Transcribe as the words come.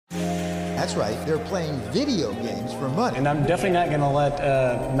That's right, they're playing video games for money. And I'm definitely not going to let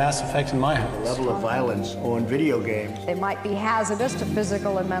Mass Effect in my house. The level of violence on video games. They might be hazardous to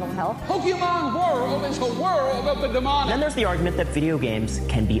physical and mental health. Pokemon world is a world of the demonic. Then there's the argument that video games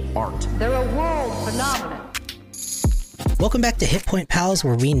can be art. They're a world phenomenon. Welcome back to Hit Point Pals,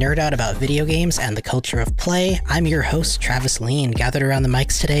 where we nerd out about video games and the culture of play. I'm your host, Travis Lean. Gathered around the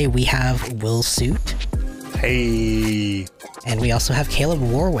mics today, we have Will Suit. Hey. And we also have Caleb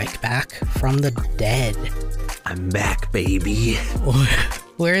Warwick back from the dead. I'm back, baby.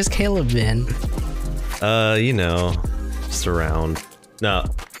 Where has Caleb been? You know, just around. No,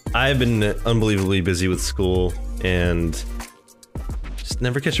 I've been unbelievably busy with school and just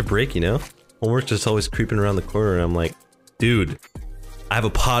never catch a break, you know? Homework just always creeping around the corner, and I'm like, dude, I have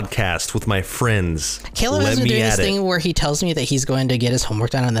a podcast with my friends. Caleb has been doing this thing where he tells me that he's going to get his homework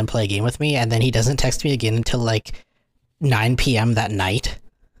done and then play a game with me, and then he doesn't text me again until like 9 p.m. that night.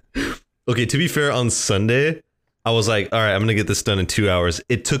 Okay, to be fair, on Sunday, I was like, all right, I'm going to get this done in 2 hours.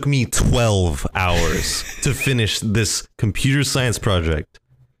 It took me 12 hours to finish this computer science project.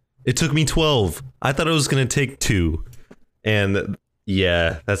 It took me 12. I thought it was going to take 2. And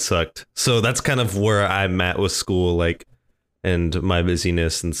yeah, that sucked. So that's kind of where I'm at with school, like, and my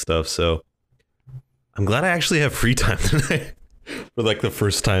busyness and stuff. So I'm glad I actually have free time tonight for like the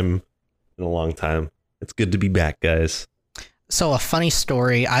first time in a long time. It's good to be back, guys. So a funny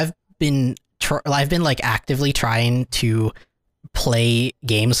story. I've been like actively trying to play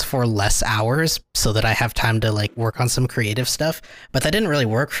games for less hours so that I have time to like work on some creative stuff. But that didn't really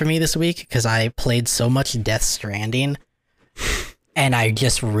work for me this week because I played so much Death Stranding and I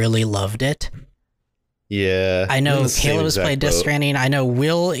just really loved it. Yeah, I know Caleb has played Death Stranding. I know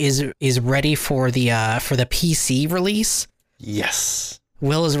Will is ready for the PC release. Yes,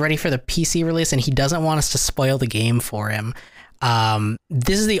 Will is ready for the PC release, and he doesn't want us to spoil the game for him.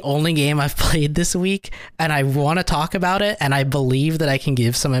 This is the only game I've played this week, and I want to talk about it. And I believe that I can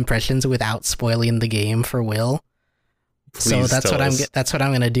give some impressions without spoiling the game for Will. Please so that's what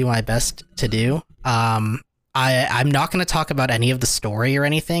I'm going to do my best to do. I'm not going to talk about any of the story or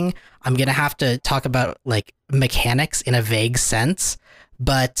anything. I'm going to have to talk about like mechanics in a vague sense.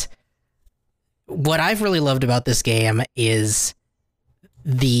 But what I've really loved about this game is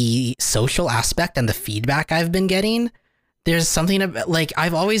the social aspect and the feedback I've been getting. There's something about, like,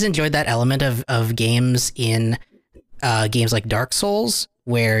 I've always enjoyed that element of games in games like Dark Souls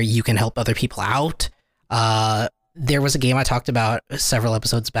where you can help other people out. There was a game I talked about several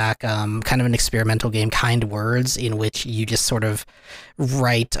episodes back, kind of an experimental game, Kind Words, in which you just sort of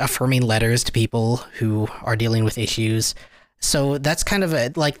write affirming letters to people who are dealing with issues. So that's kind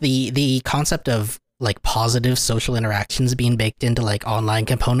of like the concept of like positive social interactions being baked into like online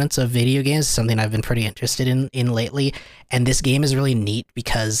components of video games is something I've been pretty interested in lately. And this game is really neat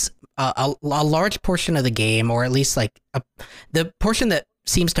because a large portion of the game, or at least like the portion that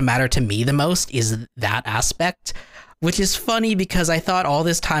seems to matter to me the most, is that aspect, which is funny because I thought all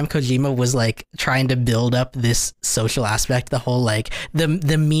this time Kojima was like trying to build up this social aspect, the whole like the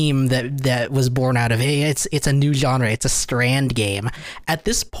meme that was born out of, hey, it's a new genre, it's a Strand game. At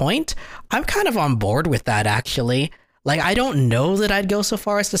this point, I'm kind of on board with that, actually. Like, I don't know that I'd go so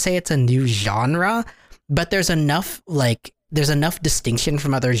far as to say it's a new genre, but there's enough distinction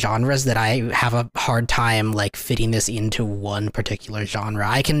from other genres that I have a hard time like fitting this into one particular genre.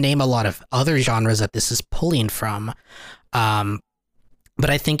 I can name a lot of other genres that this is pulling from. But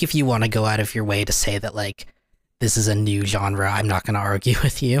I think if you want to go out of your way to say that like this is a new genre, I'm not going to argue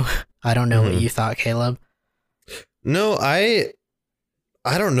with you. I don't know what you thought, Caleb. No, I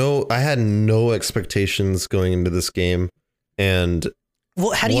don't know. I had no expectations going into this game. And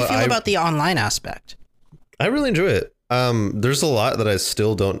well, how do you feel about the online aspect? I really enjoy it. There's a lot that I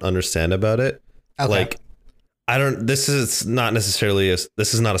still don't understand about it. Okay. Like, this is not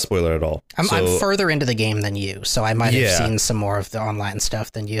a spoiler at all. I'm further into the game than you, so I might have seen some more of the online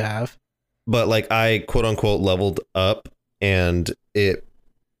stuff than you have. But like, I quote unquote leveled up, and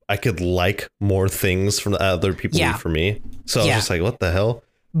I could like more things from the other people do for me. So I was just like, what the hell?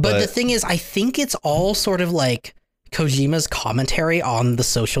 But the thing is, I think it's all sort of like Kojima's commentary on the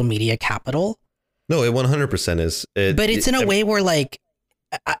social media capital. No, it 100% is. But it's in a way where like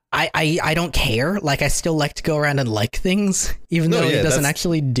I don't care. Like, I still like to go around and like things, even though it doesn't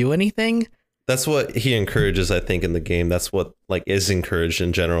actually do anything. That's what he encourages, I think, in the game. That's what like is encouraged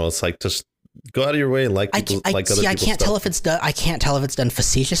in general. It's like, just go out of your way and like people, like other people's I can't tell if it's done. I can't tell if it's done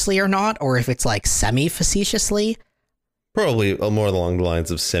facetiously or not, or if it's like semi-facetiously. Probably more along the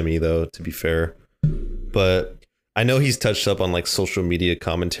lines of semi, though, to be fair. But I know he's touched up on like social media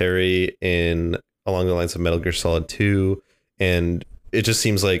commentary along the lines of Metal Gear Solid 2, and it just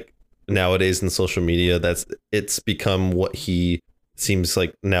seems like nowadays in social media, it's become what he seems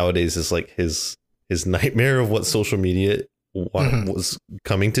like nowadays is like his nightmare of what social media was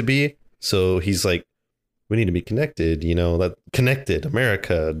coming to be. So he's like, we need to be connected, that connected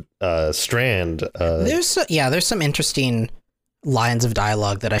America, Strand. There's some interesting lines of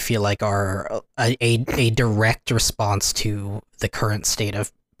dialogue that I feel like are a direct response to the current state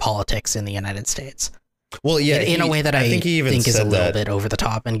of politics in the United States. Well, yeah, in a way that I think is a little bit over the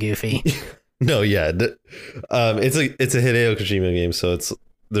top and goofy. No, yeah, it's a Hideo Kojima game, so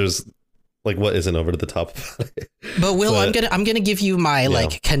there's like what isn't over the top about it. But Will, I'm gonna give you my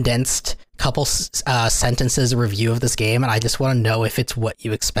like condensed couple sentences review of this game, and I just want to know if it's what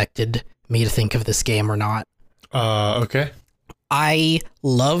you expected me to think of this game or not. Okay. I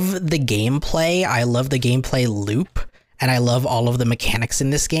love the gameplay. I love the gameplay loop, and I love all of the mechanics in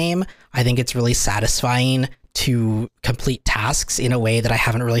this game. I think it's really satisfying to complete tasks in a way that I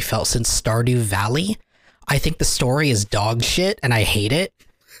haven't really felt since Stardew Valley. I think the story is dog shit, and I hate it.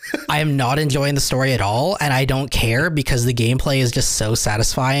 I am not enjoying the story at all, and I don't care because the gameplay is just so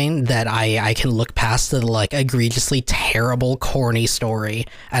satisfying that I can look past the like egregiously terrible, corny story,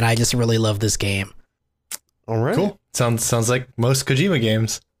 and I just really love this game. All right. Cool. Sounds like most Kojima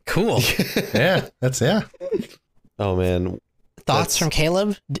games. Cool. Yeah. Oh man. Thoughts from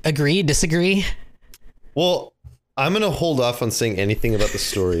Caleb? Agree? Disagree? Well, I'm gonna hold off on saying anything about the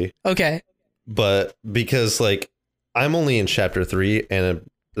story. Okay. But because like I'm only in chapter 3 and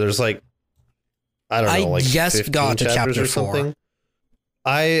there's like I don't know, like just got to chapter 4.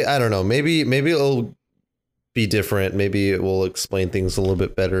 I don't know. Maybe it'll be different. Maybe it will explain things a little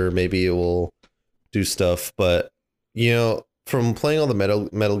bit better. Maybe it will do stuff. But from playing all the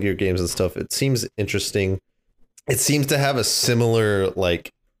Metal Gear games and stuff, it seems interesting. It seems to have a similar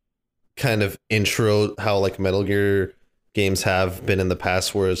like kind of intro how like Metal Gear games have been in the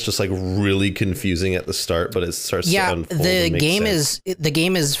past, where it's just like really confusing at the start, but it starts to unfold. The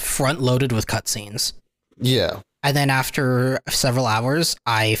game is front loaded with cutscenes. Yeah. And then after several hours,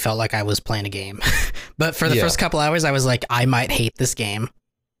 I felt like I was playing a game. But for the first couple hours, I was like, I might hate this game.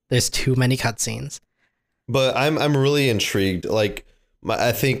 There's too many cutscenes. But I'm really intrigued. Like,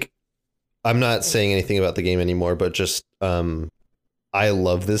 I think I'm not saying anything about the game anymore, but just I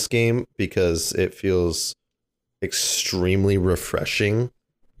love this game because it feels extremely refreshing.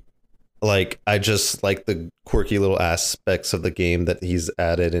 Like, I just like the quirky little aspects of the game that he's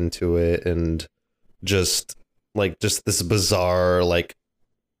added into it, and just this bizarre like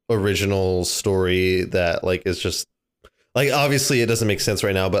original story that like is just like, obviously it doesn't make sense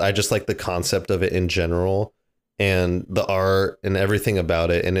right now, but I just like the concept of it in general and the art and everything about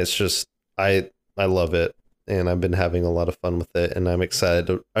it, and it's just I love it, and I've been having a lot of fun with it, and I'm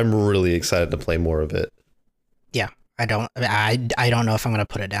really excited to play more of it. Yeah, I don't know if I'm gonna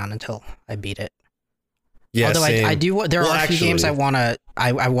put it down until I beat it. Yeah, although same. I do. There are a few games I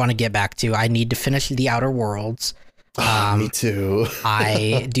wanna get back to. I need to finish The Outer Worlds. Me too.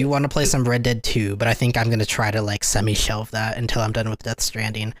 I do want to play some Red Dead 2, but I think I'm gonna try to like semi-shelve that until I'm done with Death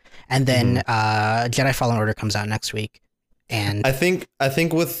Stranding, and then Jedi Fallen Order comes out next week. And I think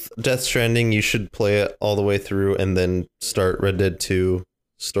with Death Stranding, you should play it all the way through and then start Red Dead 2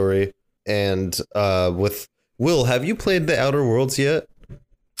 story. And with Will, have you played The Outer Worlds yet?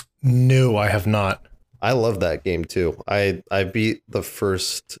 No, I have not. I love that game too. I beat the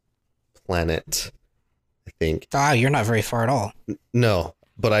first planet, I think. Wow, you're not very far at all. No,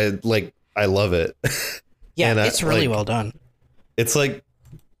 but I love it. Yeah, and it's really well done. It's like,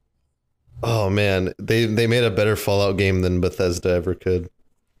 oh man, they made a better Fallout game than Bethesda ever could.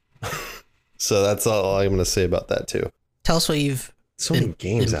 So that's all I'm gonna say about that too. Tell us what you've many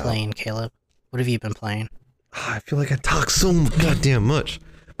games been playing, Caleb. What have you been playing? I feel like I talk so goddamn much.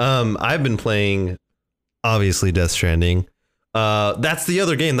 I've been playing, obviously, Death Stranding. That's the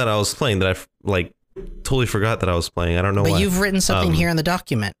other game that I was playing that I totally forgot that I was playing. I don't know why. But you've written something here in the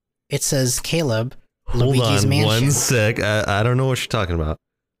document. It says Caleb, Luigi's Mansion. Hold on one sec. I don't know what you're talking about.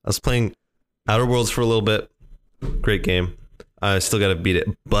 I was playing Outer Worlds for a little bit. Great game. I still got to beat it,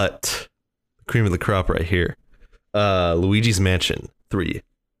 but cream of the crop right here. Luigi's Mansion 3.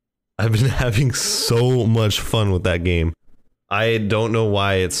 I've been having so much fun with that game. I don't know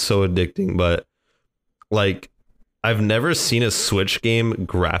why it's so addicting, but like, I've never seen a Switch game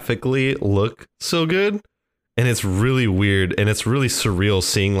graphically look so good, and it's really weird, and it's really surreal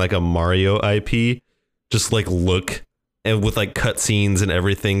seeing like a Mario IP just like look, and with like cutscenes and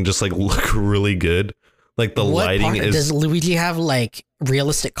everything just like look really good. Like the lighting is... Does Luigi have like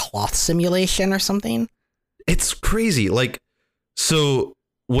realistic cloth simulation or something? It's crazy. Like, so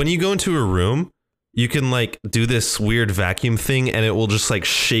when you go into a room, you can like do this weird vacuum thing and it will just like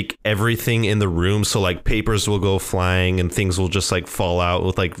shake everything in the room. So like papers will go flying and things will just like fall out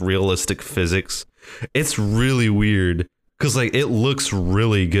with like realistic physics. It's really weird because like it looks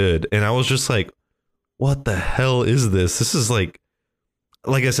really good. And I was just like, what the hell is this? This is like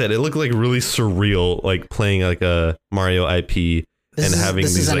I said, it looked like really surreal, like playing like a Mario IP and having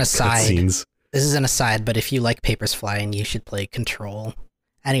these like cutscenes. This is an aside, but if you like Papers Flying, you should play Control.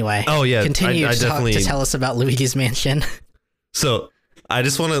 Anyway, oh yeah, continue I definitely to tell us about Luigi's Mansion. So I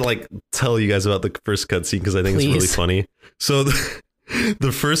just want to like tell you guys about the first cutscene because I think it's really funny. So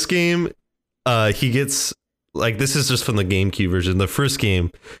the first game, he gets like, this is just from the GameCube version. The first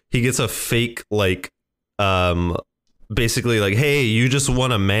game, he gets a fake like basically like, hey, you just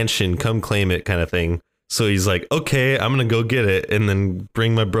won a mansion, come claim it kind of thing. So he's like, okay, I'm gonna go get it and then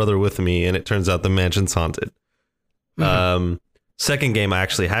bring my brother with me, and it turns out the mansion's haunted. Second game I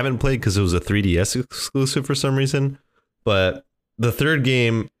actually haven't played because it was a 3DS exclusive for some reason, but the third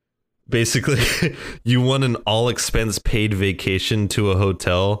game, basically you won an all expense paid vacation to a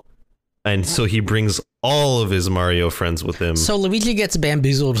hotel, and so he brings all of his Mario friends with him. So Luigi gets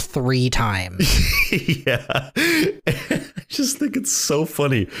bamboozled 3 times. Yeah. I just think it's so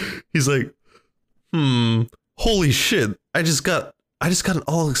funny. He's like, holy shit, I just got an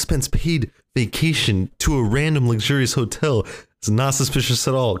all expense paid vacation to a random luxurious hotel. It's not suspicious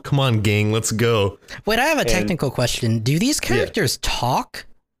at all. Come on, gang, let's go. Wait, I have a technical question. Do these characters talk?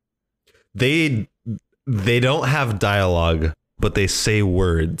 They don't have dialogue, but they say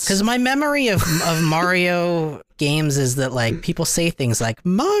words. Because my memory of Mario games is that like people say things like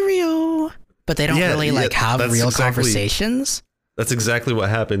Mario, but they don't really like have real conversations. That's exactly what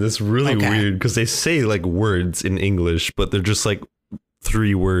happened. It's really weird because they say like words in English, but they're just like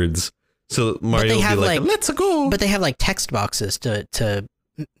 3 words. So Mario will be like, let's go. But they have like text boxes to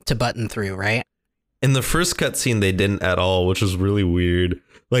button through, right? In the first cutscene, they didn't at all, which was really weird.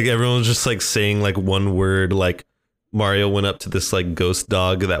 Like everyone was just like saying like one word. Like Mario went up to this like ghost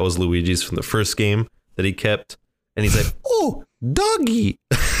dog that was Luigi's from the first game that he kept, and he's like, "Oh, doggy."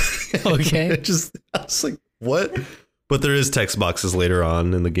 Okay. I was like, what? But there is text boxes later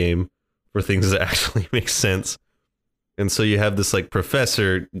on in the game for things that actually make sense. And so you have this like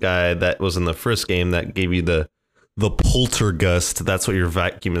professor guy that was in the first game that gave you the poltergust. That's what your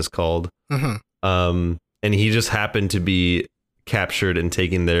vacuum is called. And he just happened to be captured and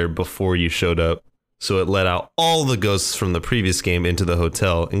taken there before you showed up. So it let out all the ghosts from the previous game into the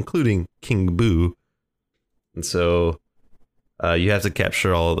hotel, including King Boo. And so you have to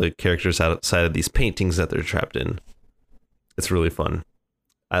capture all the characters outside of these paintings that they're trapped in. It's really fun.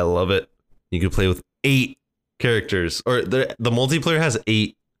 I love it. You can play with 8 characters, or the multiplayer has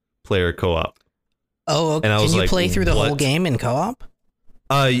 8 player co-op. Oh, okay. Can you play through the whole game in co-op?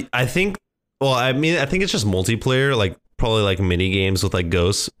 I think it's just multiplayer, like probably like mini games with like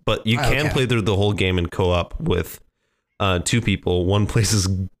ghosts, but you can play through the whole game in co-op with 2 people. One plays as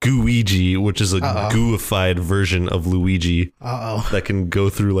Gooigi, which is a gooified version of Luigi that can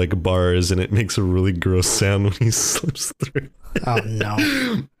go through like bars, and it makes a really gross sound when he slips through. Oh no.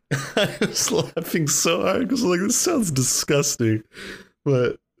 I was laughing so hard because like, this sounds disgusting,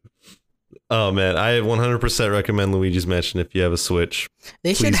 but oh man, I 100% recommend Luigi's Mansion if you have a Switch.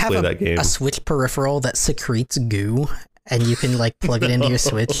 They should have a Switch peripheral that secretes goo, and you can like plug it into your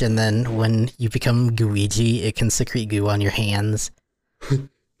Switch, and then when you become Gooigi, it can secrete goo on your hands.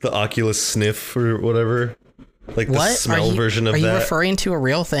 The Oculus Sniff or whatever, like the smell version of that. Are you referring to a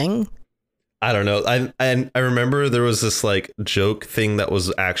real thing? I don't know. I remember there was this like joke thing that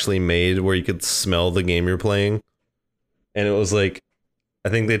was actually made where you could smell the game you're playing, and it was like, I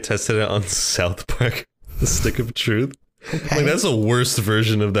think they tested it on South Park, The Stick of Truth. Okay. Like that's the worst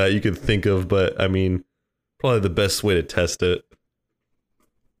version of that you could think of, but I mean, probably the best way to test it.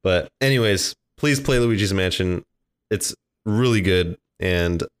 But anyways, please play Luigi's Mansion. It's really good,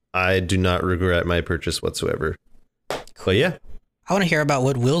 and I do not regret my purchase whatsoever. But yeah. I want to hear about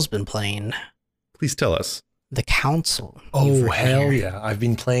what Will's been playing. Please tell us. The Council. Oh, hell yeah. I've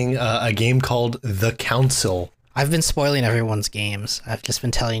been playing a game called The Council. I've been spoiling everyone's games. I've just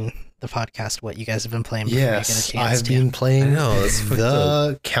been telling the podcast what you guys have been playing. Yes, I've been playing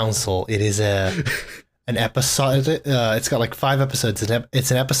The Council. It is an episode. It's got like 5 episodes.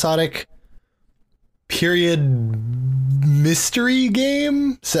 It's an episodic period mystery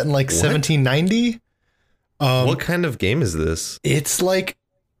game set in like 1790. What kind of game is this? It's like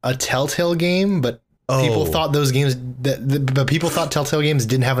a Telltale game, but people thought people thought Telltale games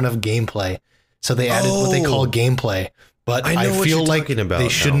didn't have enough gameplay, so they added what they call gameplay. But I feel like they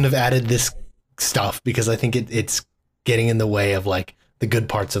shouldn't have added this stuff because I think it's getting in the way of like the good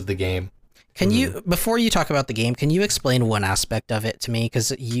parts of the game. Can you, before you talk about the game, can you explain one aspect of it to me?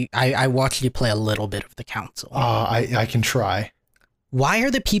 Because I watched you play a little bit of the council. I can try. Why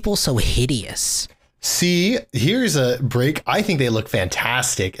are the people so hideous? See, here's a break. I think they look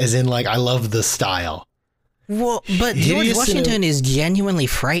fantastic, as in, like, I love the style. Well, but George Washington is genuinely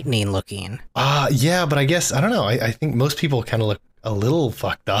frightening looking. Yeah, but I guess, I don't know. I think most people kind of look a little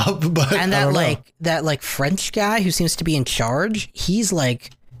fucked up. But and that French guy who seems to be in charge, he's like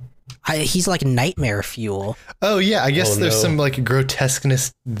nightmare fuel. Oh yeah, I guess there's some like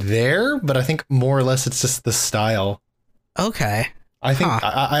grotesqueness there, but I think more or less it's just the style. Okay. I think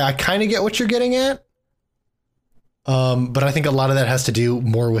I kind of get what you're getting at. But I think a lot of that has to do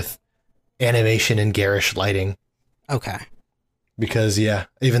more with animation and garish lighting. Okay. Because yeah,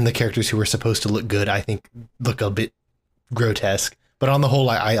 even the characters who were supposed to look good, I think look a bit grotesque. But on the whole,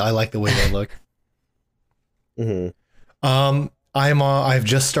 I like the way they look. Mm-hmm. I've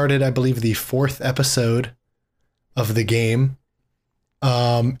just started, I believe, the 4th episode of the game.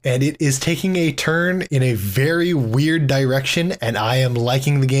 And it is taking a turn in a very weird direction, and I am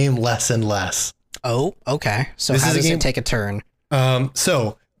liking the game less and less. Oh, okay. So how does it take a turn?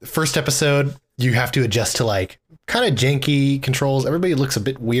 So first episode, you have to adjust to like kind of janky controls. Everybody looks a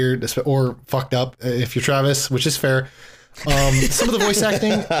bit weird or fucked up if you're Travis, which is fair. Some of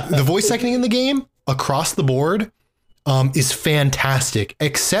the voice acting in the game across the board is fantastic,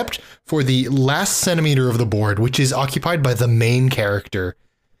 except for the last centimeter of the board, which is occupied by the main character.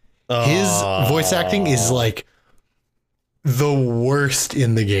 His voice acting is like the worst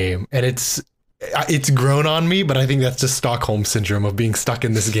in the game, and it's grown on me, but I think that's just Stockholm syndrome of being stuck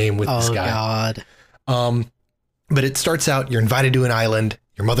in this game with this guy. God. But it starts out, you're invited to an island,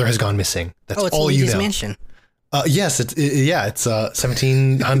 your mother has gone missing. That's it's all Luigi's you know. Mansion. Yes, it's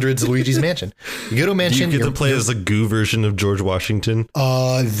 1700s Luigi's Mansion. You go to a mansion. Do you get to play as a goo version of George Washington?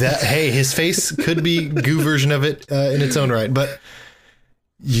 Hey, his face could be goo version of it in its own right. But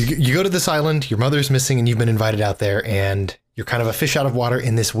you go to this island, your mother's missing, and you've been invited out there, and you're kind of a fish out of water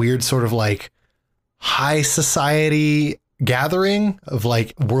in this weird sort of like high society gathering of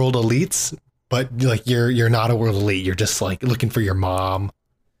like world elites. But like you're not a world elite. You're just like looking for your mom.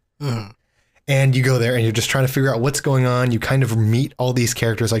 Mm. And you go there and you're just trying to figure out what's going on. You kind of meet all these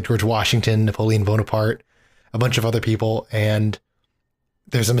characters like George Washington, Napoleon Bonaparte, a bunch of other people. And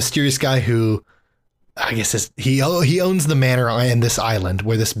there's a mysterious guy who I guess he owns the manor on this island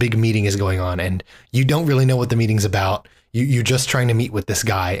where this big meeting is going on. And you don't really know what the meeting's about. You're just trying to meet with this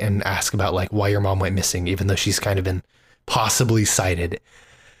guy and ask about like why your mom went missing, even though she's kind of been possibly sighted.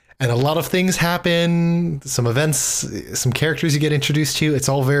 And a lot of things happen, some events, some characters you get introduced to. It's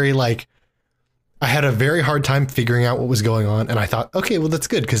all very like, I had a very hard time figuring out what was going on. And I thought, okay, well, that's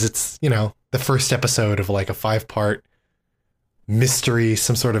good because it's, you know, the first episode of like a 5-part mystery,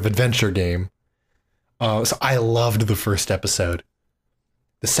 some sort of adventure game. So I loved the first episode.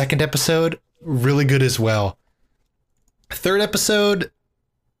 The second episode, really good as well. Third episode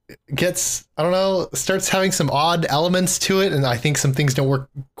gets, I don't know, starts having some odd elements to it. And I think some things don't work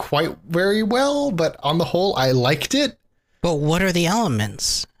quite very well. But on the whole, I liked it. But what are the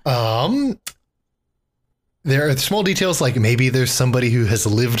elements? There are small details like maybe there's somebody who has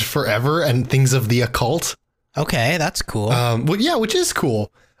lived forever and things of the occult. Okay, that's cool. Well, yeah, which is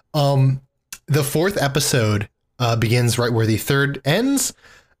cool. The 4th episode begins right where the 3rd ends.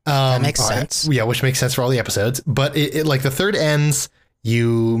 That makes sense. Yeah, which makes sense for all the episodes. But it like the 3rd ends,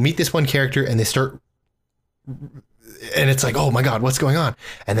 you meet this one character and they start, and it's like, oh my God, what's going on?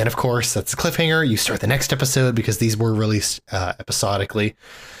 And then of course that's the cliffhanger. You start the next episode because these were released episodically.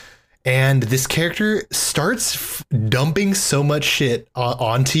 And this character starts dumping so much shit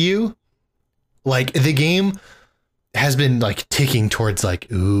onto you. Like the game has been like ticking towards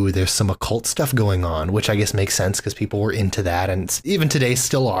like, ooh, there's some occult stuff going on, which I guess makes sense because people were into that. And even today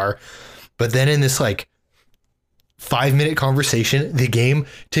still are. But then in this like 5-minute conversation, the game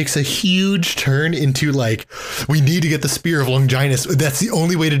takes a huge turn into like, we need to get the Spear of Longinus. That's the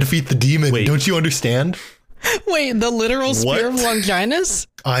only way to defeat the demon. Wait. Don't you understand? Wait, the literal Spear of Longinus?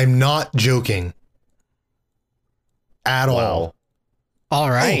 I'm not joking. At all. All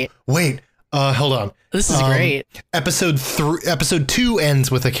right. Oh, wait. Hold on. This is great. Episode 2 ends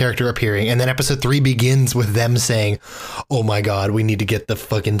with a character appearing, and then episode 3 begins with them saying, "Oh my God, we need to get the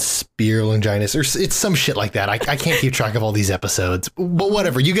fucking Spear Longinus," or it's some shit like that. I can't keep track of all these episodes, but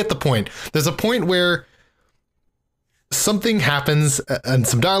whatever. You get the point. There's a point where something happens and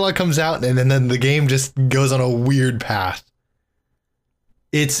some dialogue comes out, and then the game just goes on a weird path.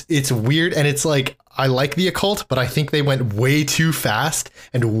 It's weird, and it's like, I like the occult, but I think they went way too fast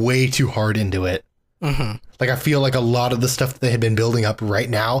and way too hard into it. Mm-hmm. Like, I feel like a lot of the stuff that they had been building up right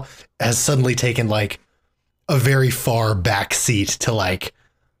now has suddenly taken like a very far back seat to like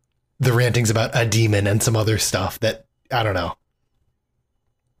the rantings about a demon and some other stuff that, I don't know.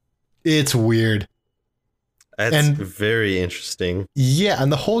 It's weird. That's very interesting. Yeah,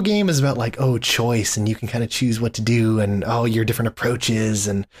 and the whole game is about like, oh, choice, and you can kind of choose what to do, and oh, your different approaches,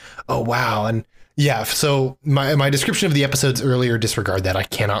 and oh, wow. And yeah, so my description of the episodes earlier, disregard that. I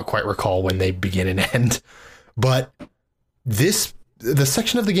cannot quite recall when they begin and end. But the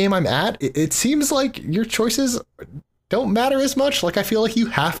section of the game I'm at, it seems like your choices don't matter as much. Like, I feel like you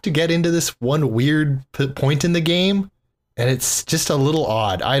have to get into this one weird point in the game, and it's just a little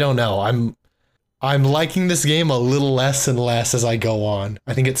odd. I don't know. I'm liking this game a little less and less as I go on.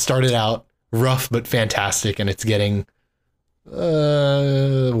 I think it started out rough but fantastic, and it's getting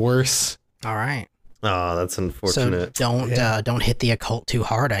worse. All right. Oh, that's unfortunate. So don't hit the occult too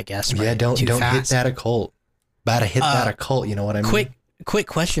hard, I guess. Right? Yeah, don't hit that occult. About to hit that occult. You know what I mean? Quick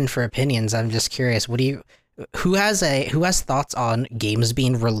question for opinions. I'm just curious. Who has thoughts on games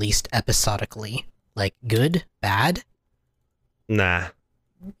being released episodically? Like good, bad? Nah.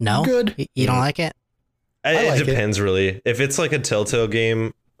 No? Good. You don't like it? It depends, really. If it's like a Telltale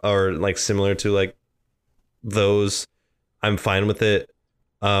game or like similar to like those, I'm fine with it.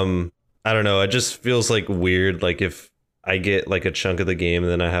 I don't know. It just feels like weird. Like if I get like a chunk of the game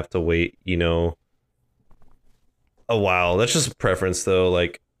and then I have to wait, a while. That's just a preference though.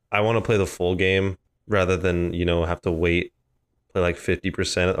 Like I want to play the full game rather than, have to wait, play like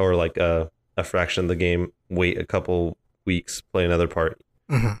 50% or like a fraction of the game, wait a couple weeks, play another part.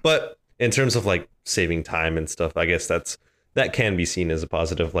 Mm-hmm. But in terms of like saving time and stuff, I guess that can be seen as a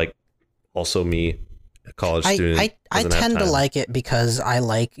positive. Like also me, a college student. I tend to like it because I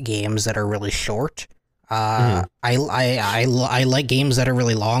like games that are really short. I like games that are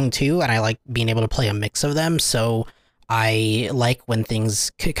really long too, and I like being able to play a mix of them. So I like when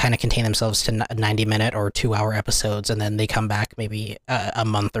things kind of contain themselves to 90-minute or 2-hour episodes, and then they come back maybe a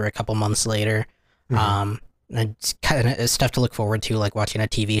month or a couple months later. Mm-hmm. It's kind of stuff to look forward to, like watching a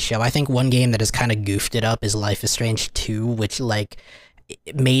TV show. I think one game that has kind of goofed it up is Life is Strange 2, which like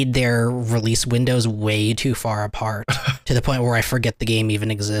made their release windows way too far apart to the point where I forget the game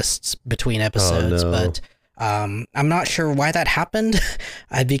even exists between episodes. Oh, no. But I'm not sure why that happened.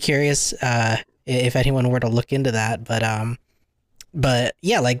 I'd be curious if anyone were to look into that. But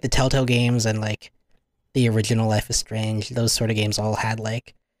yeah, like the Telltale games and like the original Life is Strange, those sort of games all had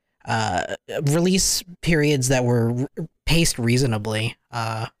like release periods that were paced reasonably.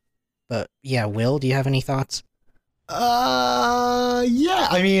 But yeah, Will, do you have any thoughts? Yeah,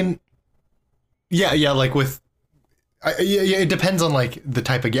 I mean, yeah, like with, it depends on like the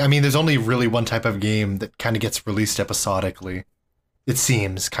type of game. I mean, there's only really one type of game that kind of gets released episodically. It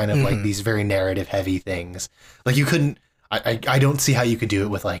seems kind of like these very narrative heavy things. Like you couldn't, I don't see how you could do it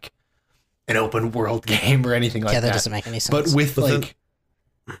with like an open world game or anything like that. Yeah, that doesn't make any sense. But with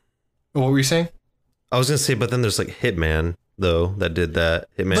what were you saying? I was gonna say, but then there's like Hitman though that did that.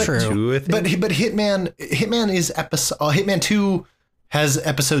 Hitman 2, I think. But Hitman is episode. Hitman 2 has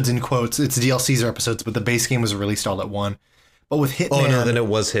episodes in quotes. Its DLCs are episodes, but the base game was released all at one. But with Hitman, oh no, then it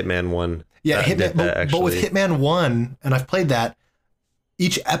was Hitman 1. Yeah, Hitman. But with Hitman 1, and I've played that.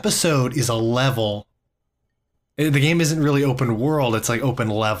 Each episode is a level. The game isn't really open world; it's like open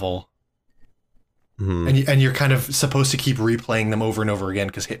level. Mm-hmm. And you're kind of supposed to keep replaying them over and over again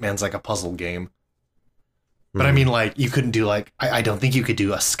because Hitman's like a puzzle game. But I mean, like, you couldn't do like, I don't think you could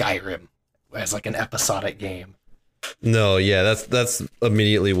do a Skyrim as like an episodic game. No, yeah, that's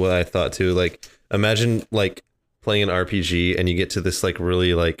immediately what I thought too. Like, imagine like playing an RPG and you get to this like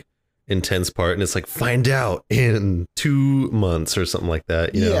really like intense part and it's like, find out in 2 months or something like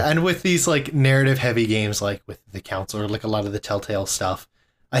that. You know? And with these like narrative heavy games, like with The Council or like a lot of the Telltale stuff,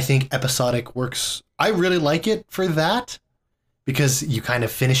 I think episodic works. I really like it for that because you kind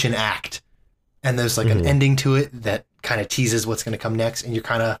of finish an act and there's like an ending to it that kind of teases what's going to come next. And you're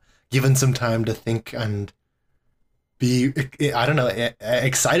kind of given some time to think and be, I don't know,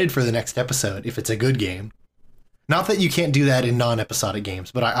 excited for the next episode if it's a good game. Not that you can't do that in non-episodic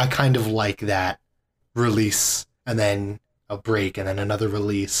games, but I kind of like that release and then a break and then another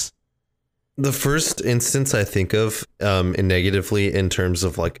release. The first instance I think of in negatively in terms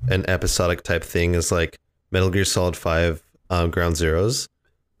of like an episodic type thing is like Metal Gear Solid 5 Ground Zeroes.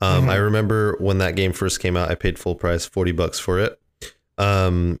 I remember when that game first came out, I paid full price, $40 for it.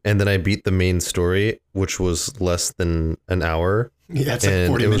 And then I beat the main story, which was less than an hour. Yeah, it's like and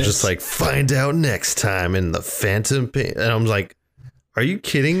 40 it was minutes. just like, find out next time in the Phantom Pain. And I'm like, Are you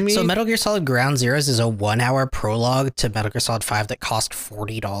kidding me? So Metal Gear Solid Ground Zeroes is a 1 hour prologue to Metal Gear Solid 5 that cost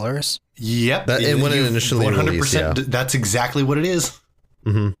 $40. Yep. And when it initially 100%, released, yeah. That's exactly what it is.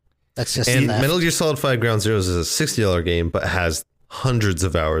 Mm-hmm. That's just and Metal Gear Solid 5 Ground Zeroes is a $60 game, but has hundreds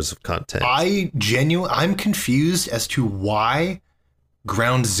of hours of content. I'm confused as to why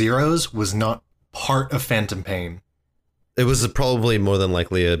Ground Zeroes was not part of Phantom Pain. It was probably more than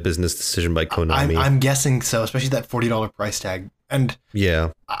likely a business decision by Konami. I'm guessing so, especially that $40 price tag. And yeah,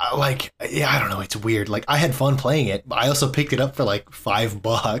 I don't know. It's weird. Like, I had fun playing it, but I also picked it up for like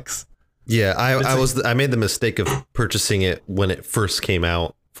 $5. Yeah, I made the mistake of purchasing it when it first came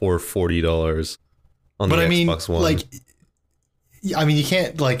out for $40 on the Xbox One. Like, I mean, you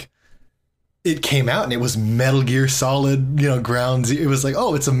can't like. It came out and it was Metal Gear Solid, Ground Zero. It was like,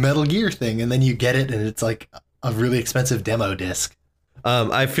 oh, it's a Metal Gear thing, and then you get it and it's like a really expensive demo disc.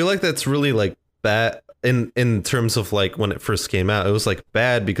 I feel like that's really like bad in terms of like when it first came out. It was like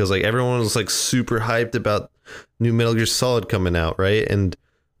bad because like everyone was like super hyped about new Metal Gear Solid coming out, right? And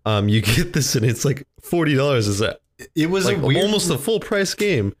you get this and it's like $40. Is that it was like a weird, almost a full price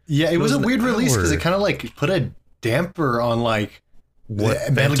game? Yeah, it was a weird release because it kind of like put a damper on like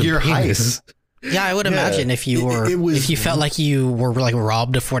what Metal Gear hype. Yeah, I would imagine if you were if you felt like you were like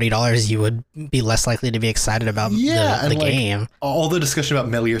robbed of $40, you would be less likely to be excited about the game. All the discussion about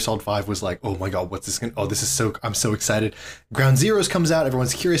Metal Gear Solid 5 was like, oh my god, what's this gonna? Oh, this is so I'm so excited. Ground Zeroes comes out,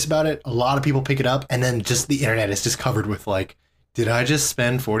 everyone's curious about it. A lot of people pick it up, and then just the internet is just covered with like, did I just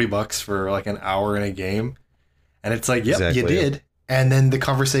spend $40 for like an hour in a game? And it's like, yep, exactly. You did. And then the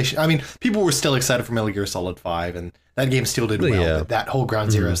conversation. I mean, people were still excited for Metal Gear Solid 5, and that game still did well. Yeah. But that whole Ground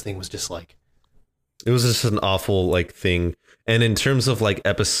Zeroes thing was just like. It was just an awful like thing. And in terms of like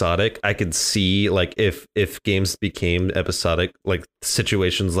episodic, I could see like if games became episodic, like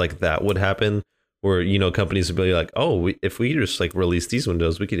situations like that would happen where, companies would be like, oh, if we just like release these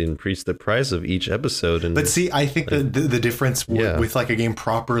windows, we could increase the price of each episode. And but see, I think like, the difference with like a game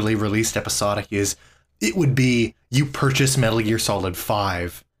properly released episodic is it would be you purchase Metal Gear Solid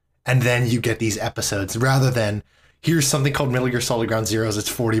 5 and then you get these episodes rather than here's something called Metal Gear Solid Ground Zeroes. It's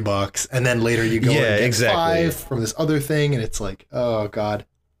 $40, and then later you go and get 5 from this other thing, and it's like, oh god.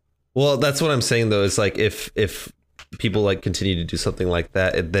 Well, that's what I'm saying though. Is like if people like continue to do something like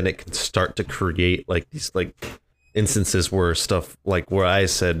that, then it can start to create like these like instances where stuff like where I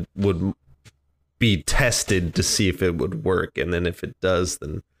said would be tested to see if it would work, and then if it does,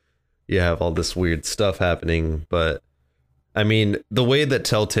 then you have all this weird stuff happening. But I mean, the way that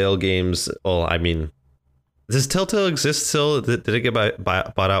Telltale games, well, I mean. Does Telltale exist still? Did it get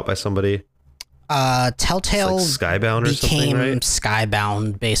bought out by somebody? Telltale like Skybound or something, right?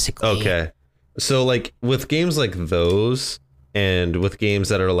 Skybound, basically. Okay. So like with games like those and with games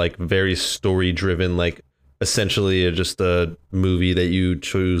that are like very story driven, like essentially just a movie that you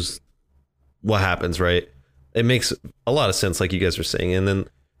choose what happens, right? It makes a lot of sense, like you guys are saying. And then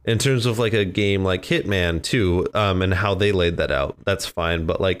in terms of like a game like Hitman too, and how they laid that out, that's fine.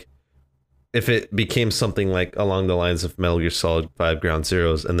 But like, if it became something like along the lines of Metal Gear Solid 5 Ground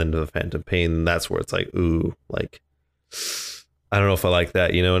Zeroes and then to the Phantom Pain, that's where it's like, ooh, like, I don't know if I like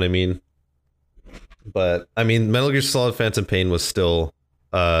that, you know what I mean? But I mean, Metal Gear Solid Phantom Pain was still,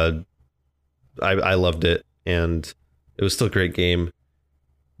 I loved it, and it was still a great game,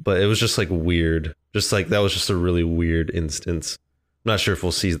 but it was just like weird. Just like, that was just a really weird instance. I'm not sure if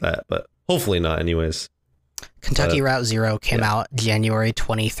we'll see that, but hopefully not anyways. Kentucky Route Zero came out January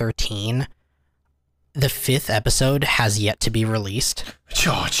 2013. The 5th episode has yet to be released.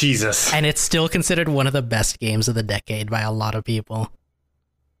 Oh, Jesus. And it's still considered one of the best games of the decade by a lot of people.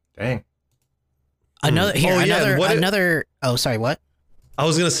 Dang. Another. Oh, sorry, what? I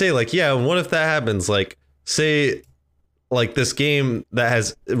was going to say, like, yeah, what if that happens? Like, say, like, this game that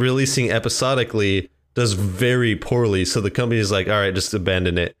has releasing episodically does very poorly. So the company is like, all right, just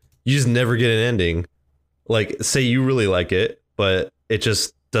abandon it. You just never get an ending. Like, say you really like it, but it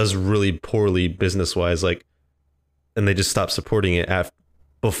just does really poorly business wise, like, and they just stop supporting it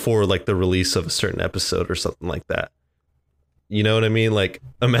before like the release of a certain episode or something like that. You know what I mean? Like,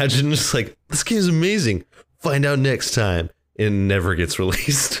 imagine just like, this game's amazing. Find out next time. It never gets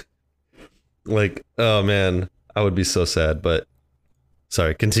released. Like, oh man, I would be so sad. But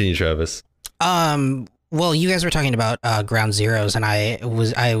sorry, continue, Travis. Well, you guys were talking about Ground Zeroes, and I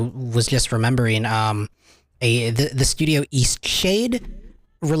was just remembering the studio Eastshade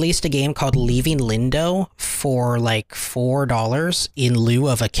released a game called Leaving Lindo for like $4 in lieu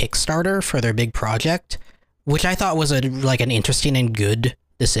of a Kickstarter for their big project, which I thought was an interesting and good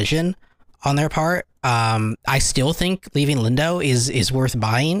decision on their part. I still think Leaving Lindo is worth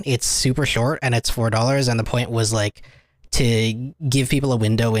buying. It's super short and it's $4, and the point was like to give people a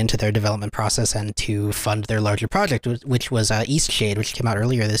window into their development process and to fund their larger project, which was Eastshade, which came out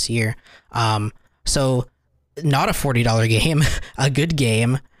earlier this year. So not a $40 game, a good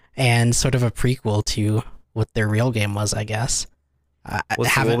game, and sort of a prequel to what their real game was, I guess. I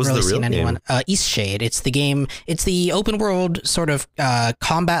haven't really seen anyone. Eastshade. It's the game. It's the open world sort of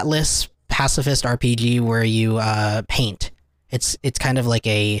combatless pacifist RPG where you paint. It's kind of like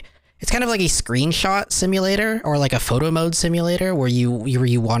a screenshot simulator or like a photo mode simulator where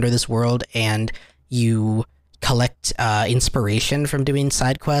you wander this world and you collect inspiration from doing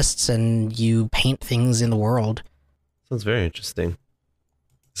side quests and you paint things in the world. Sounds very interesting.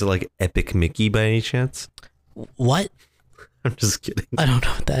 Is it like Epic Mickey by any chance? What? I'm just kidding. I don't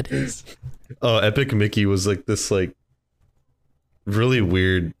know what that is. Oh, Epic Mickey was like this like really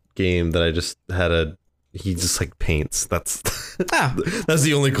weird game that I just had he just like paints. That's that's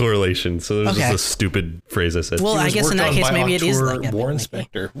the only correlation. So there's just a stupid phrase I said. Well, I guess in that case maybe it is like War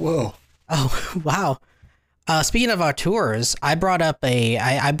Inspector. Whoa. Oh, wow. Speaking of auteurs, I brought up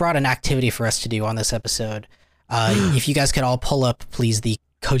I brought an activity for us to do on this episode. If you guys could all pull up, please, the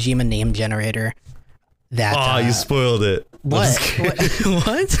Kojima name generator. That you spoiled it. What?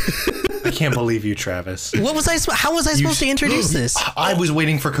 What? I can't believe you, Travis. What was I? How was I supposed to introduce this? I was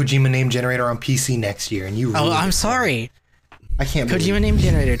waiting for Kojima name generator on PC next year, and you. I'm sorry. I can't. Kojima name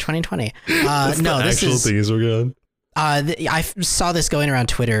generator 2020. No, this actual thing is working on. I saw this going around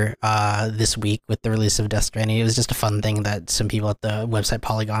Twitter this week with the release of Death Stranding. It was just a fun thing that some people at the website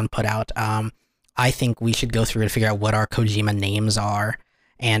Polygon put out. I think we should go through and figure out what our Kojima names are.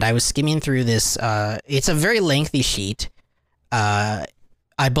 And I was skimming through this. It's a very lengthy sheet. I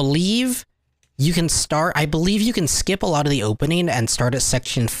believe you can skip a lot of the opening and start at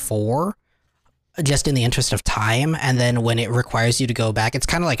section 4, just in the interest of time. And then when it requires you to go back, it's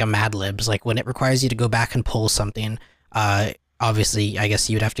kind of like a Mad Libs. Like when it requires you to go back and pull something, obviously, I guess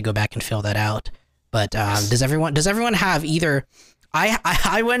you'd have to go back and fill that out. But does everyone have either?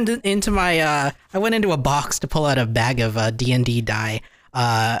 I went into a box to pull out a bag of D&D die.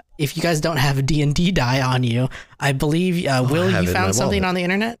 If you guys don't have D&D die on you, I believe Will, you found something on the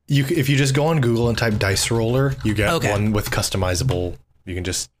internet? If you just go on Google and type dice roller, you get one with customizable. You can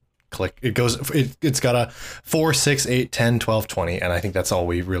just click. It goes. It's got a 4, 6, 8, 10, 12, 20, and I think that's all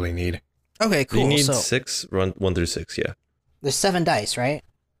we really need. Okay, cool. You need 6, 1 through 6. Yeah. There's 7 dice, right?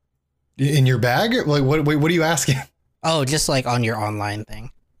 In your bag? Like what are you asking? Oh, just like on your online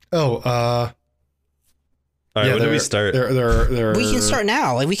thing. Oh, all right, when do we start? We can start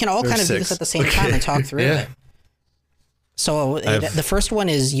now. Like we can all kind of do this at the same time and talk through it. So the first one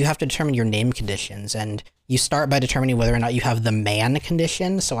is you have to determine your name conditions, and you start by determining whether or not you have the man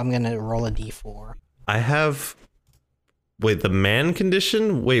condition. So I'm going to roll a d4. I have... Wait, the man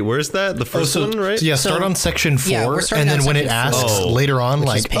condition? Wait, where's that? The first one, right? Yeah, start on section 4, and then when it asks later on,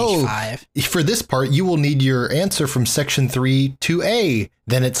 like, page 5. For this part, you will need your answer from section 3 to A.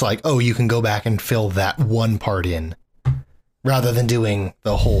 Then it's like, you can go back and fill that one part in, rather than doing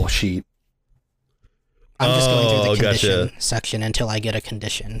the whole sheet. I'm just going through the condition section until I get a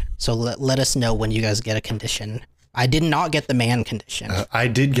condition. So let us know when you guys get a condition. I did not get the man condition. I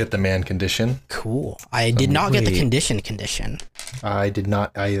did get the man condition. Cool. I did not get the condition. I did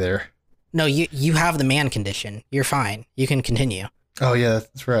not either. No, you have the man condition. You're fine. You can continue. Oh yeah,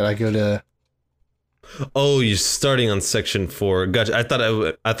 that's right. I go to. Oh, you're starting on section 4. Gotcha. I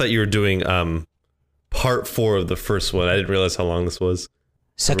thought you were doing part 4 of the first one. I didn't realize how long this was.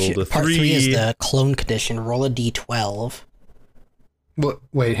 Part 3 is the clone condition. Roll a d12.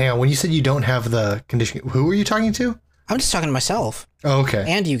 Wait, hang on. When you said you don't have the condition, who were you talking to? I'm just talking to myself. Oh, okay.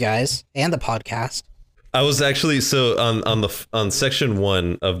 And you guys, and the podcast. I was actually on section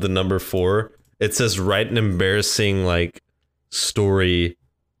 1 of the number 4. It says write an embarrassing like story,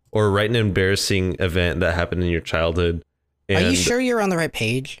 or write an embarrassing event that happened in your childhood. And, are you sure you're on the right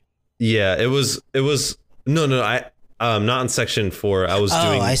page? Yeah, it was. No. Not on section 4. I was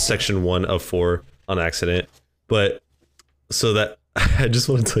doing section 1 of 4 on accident, but so that. I just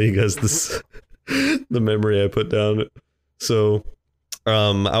want to tell you guys this, the memory I put down. So,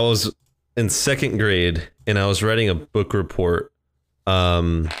 I was in 2nd grade and I was writing a book report,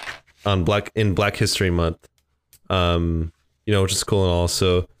 on Black History Month, which is cool and all.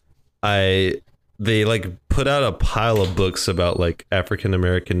 So they like put out a pile of books about like African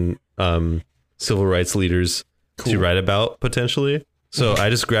American, civil rights leaders to write about potentially. So I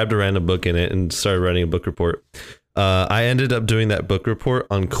just grabbed a random book in it and started writing a book report. I ended up doing that book report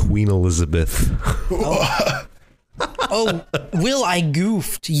on Queen Elizabeth. Oh, Will, I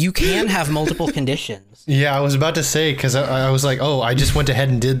goofed. You can have multiple conditions. Yeah, I was about to say, because I was like, I just went ahead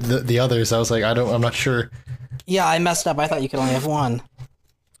and did the others. I was like, I'm not sure. Yeah, I messed up. I thought you could only have one.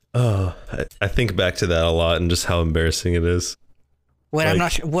 Oh, I think back to that a lot and just how embarrassing it is. Wait, I'm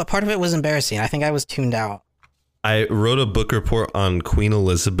not sure. What part of it was embarrassing? I think I was tuned out. I wrote a book report on Queen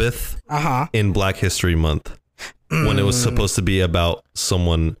Elizabeth in Black History Month when it was supposed to be about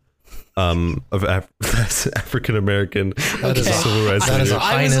someone that's African American. That is a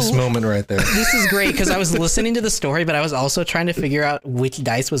highness moment right there. This is great because I was listening to the story, but I was also trying to figure out which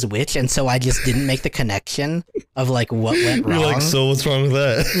dice was which, and so I just didn't make the connection of like what went wrong. You're like, so what's wrong with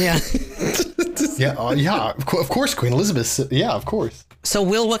that? Yeah. Yeah. Of course, Queen Elizabeth. Yeah, of course. So,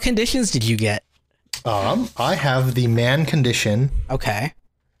 Will, what conditions did you get? I have the man condition. Okay.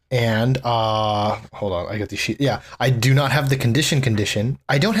 And hold on, I got the sheet. Yeah, I do not have the condition.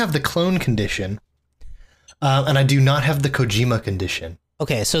 I don't have the clone condition. And I do not have the Kojima condition.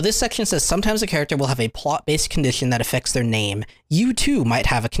 Okay, so this section says sometimes a character will have a plot-based condition that affects their name. You too might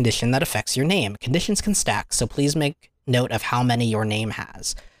have a condition that affects your name. Conditions can stack, so please make note of how many your name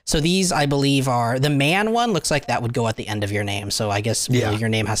has. So these, I believe, are the man one. Looks like that would go at the end of your name. So I guess your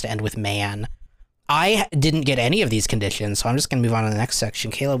name has to end with man. I didn't get any of these conditions, so I'm just going to move on to the next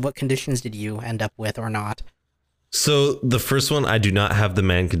section. Caleb, what conditions did you end up with or not? So the first one, I do not have the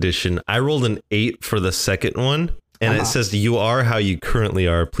man condition. I rolled an 8 for the second one, and it says, you are how you currently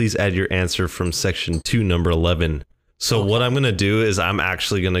are. Please add your answer from section 2, number 11. So what I'm going to do is I'm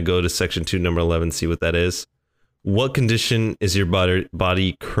actually going to go to section 2, number 11, see what that is. What condition is your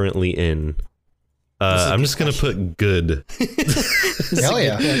body currently in? I'm just going to put good. Hell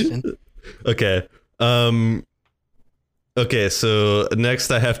yeah. Okay. Okay, so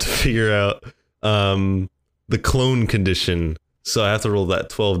next I have to figure out the clone condition. So I have to roll that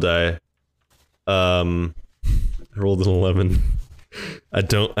 12 die. I rolled an 11. I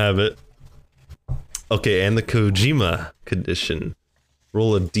don't have it. Okay, and the Kojima condition.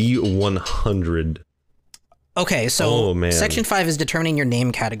 Roll a D100. Okay, so section 5 is determining your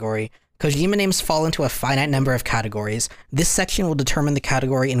name category. Kojima names fall into a finite number of categories. This section will determine the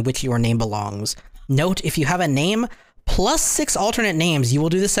category in which your name belongs. Note, if you have a name plus 6 alternate names, you will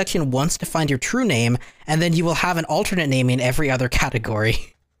do this section once to find your true name, and then you will have an alternate name in every other category.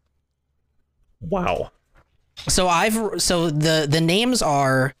 Wow. So the names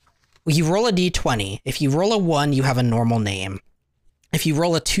are, you roll a d20. If you roll a 1, you have a normal name. If you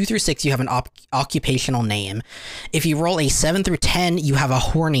roll a 2 through 6, you have an occupational name. If you roll a 7 through 10, you have a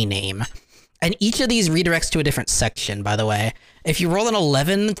horny name. And each of these redirects to a different section, by the way. If you roll an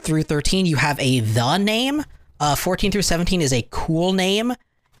 11 through 13, you have a the name. 14 through 17 is a cool name.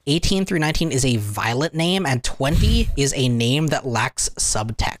 18 through 19 is a violent name. And 20 is a name that lacks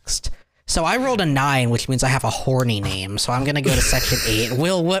subtext. So I rolled a 9, which means I have a horny name. So I'm going to go to section 8.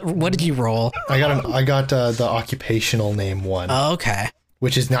 Will, what did you roll? I got the occupational name one. Oh, okay.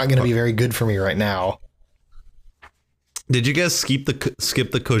 Which is not going to be very good for me right now. Did you guys skip the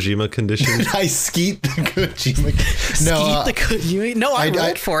Kojima condition? I skipped the Kojima. No, I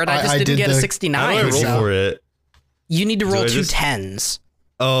rolled for it. I just didn't get a 69. How do I roll for it? You need to roll 2 10s.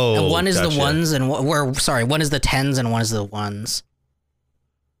 Oh, and one is the ones and one is the 10s and one is the ones.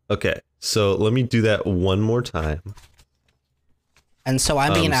 Okay, so let me do that one more time. And so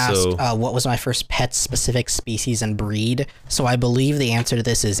I'm being asked, what was my first pet specific species and breed? So I believe the answer to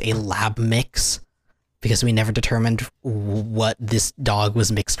this is a lab mix, because we never determined what this dog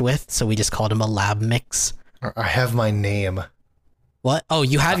was mixed with. So we just called him a lab mix. I have my name. What? Oh,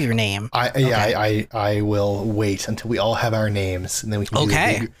 you have your name. I will wait until we all have our names, and then we can do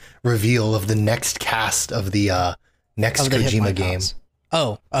a big reveal of the next cast of the next Kojima game.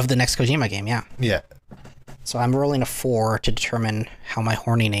 Of the next Kojima game, yeah. Yeah. So I'm rolling a 4 to determine how my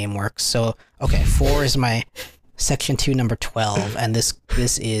horny name works. So, okay, 4 is my section 2, number 12, and this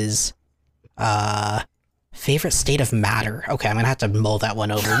is favorite state of matter. Okay, I'm gonna have to mull that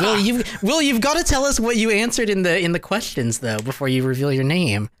one over. Will, you've got to tell us what you answered in the questions though before you reveal your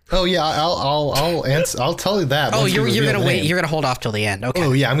name. Oh yeah, I'll answer. I'll tell you that. Oh, you're gonna wait. You're gonna hold off till the end. Okay.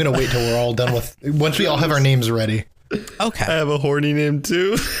 Oh yeah, I'm gonna wait till we're all done with. Once we all have our names ready. Okay. I have a horny name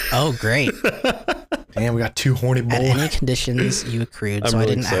too. Oh, great. Damn, we got 2 horny boys. At any conditions you accrued, so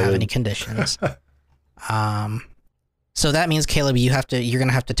really I didn't have any conditions. So that means, Caleb, you're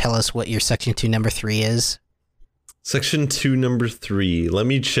gonna have to tell us what your section 2, number 3 is. Section 2, number 3. Let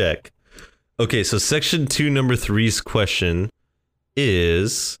me check. Okay, so section 2, number 3's question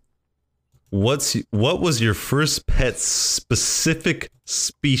is, what was your first pet specific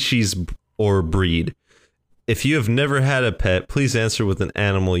species or breed? If you have never had a pet, please answer with an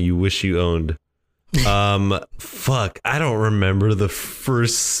animal you wish you owned. Fuck, I don't remember the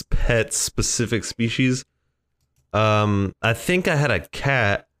first pet specific species. I think I had a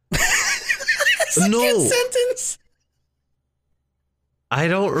cat. No. Good sentence. I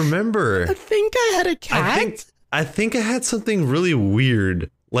don't remember. I think I had a cat. I think I had something really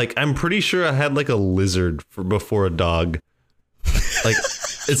weird. Like, I'm pretty sure I had like a lizard before a dog. Like,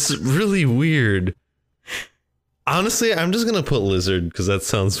 it's really weird. Honestly, I'm just gonna put lizard because that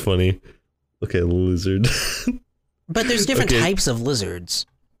sounds funny. Okay, lizard. But there's different types of lizards.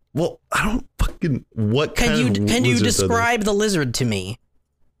 Well, I don't fucking what kind of lizards Can you describe the lizard to me?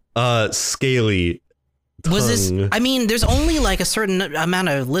 Scaly. Was this? I mean, there's only like a certain amount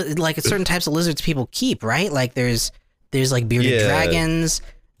of certain types of lizards people keep, right? Like there's like bearded dragons,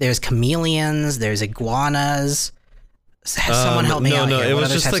 there's chameleons, there's iguanas. Someone help me out here. It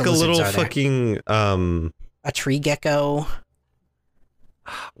was just like a little fucking a tree gecko.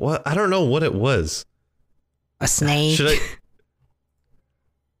 What? I don't know what it was. A snake. Should I?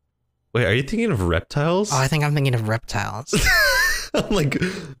 Wait, are you thinking of reptiles? Oh, I think I'm thinking of reptiles. I'm like,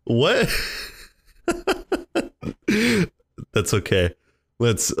 what? That's okay.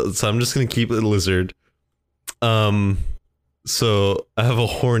 So I'm just gonna keep it lizard. So I have a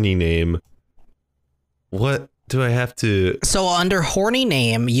horny name. What do I have to? So under horny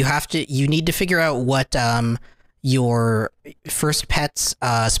name, you need to figure out what your first pet's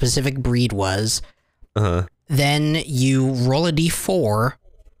specific breed was. Then you roll a d4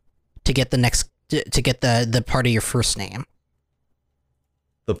 to get the next the part of your first name.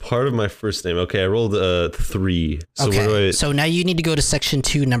 The part of my first name. Okay, I rolled a 3. So okay. What do I? So now you need to go to section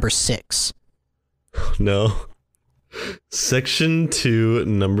 2, number 6. No. Section 2,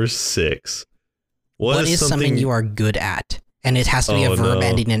 number 6. What is something you are good at? And it has to be a verb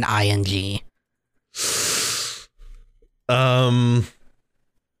ending in ing.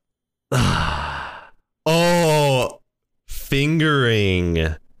 Oh,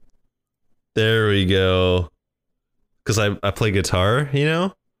 fingering. There we go. Because I play guitar, you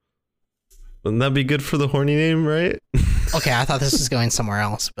know? Wouldn't that be good for the horny name, right? Okay, I thought this was going somewhere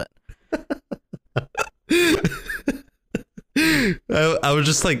else, but... I was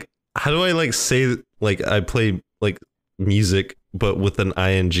just like, how do I like say, like, I play, like, music, but with an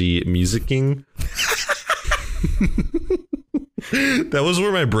ing, musicking? That was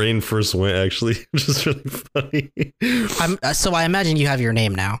where my brain first went, actually, which is really funny. So I imagine you have your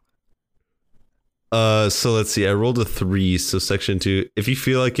name now. So let's see. I rolled a 3. So section 2. If you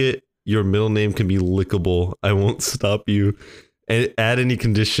feel like it, your middle name can be lickable. I won't stop you. And add any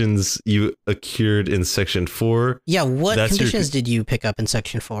conditions you accrued in section 4. Yeah. What conditions did you pick up in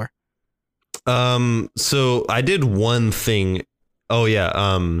section 4? So I did one thing. Oh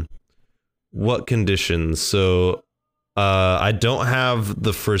yeah. What conditions? So, I don't have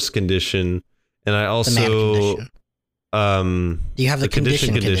the first condition, and I also, do you have the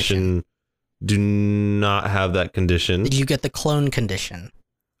condition? Do not have that condition. Did you get the clone condition?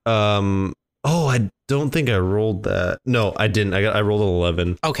 Oh, I don't think I rolled that. No, I didn't. I rolled an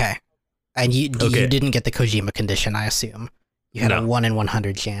 11. Okay. And you didn't get the Kojima condition, I assume. You had a 1 in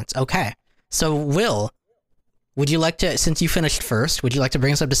 100 chance. Okay. So, Will, would you like to, since you finished first, would you like to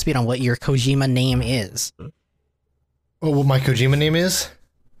bring us up to speed on what your Kojima name is? Oh, what my Kojima name is?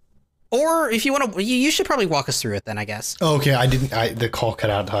 Or if you want to, you should probably walk us through it then, I guess. Oh, okay. The call cut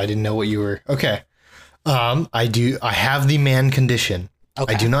out. I didn't know what you were. Okay. I have the man condition.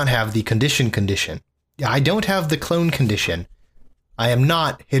 Okay. I do not have the condition. I don't have the clone condition. I am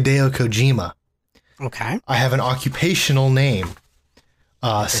not Hideo Kojima. Okay. I have an occupational name.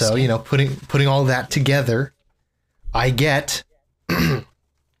 So, you know, putting all that together, I get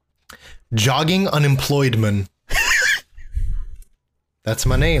jogging unemployed man. That's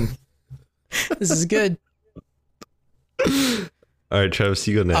my name. This is good. All right, Travis,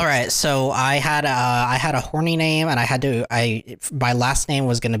 you go next. All right, so I had a horny name, and my last name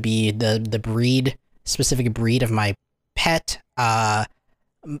was going to be the specific breed of my pet.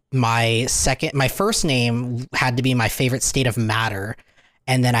 My first name had to be my favorite state of matter,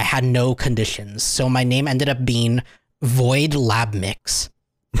 and then I had no conditions, so my name ended up being Void Lab Mix.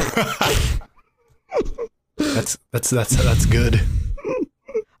 That's good.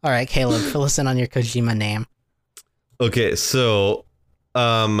 All right, Caleb, fill us in on your Kojima name. Okay, so,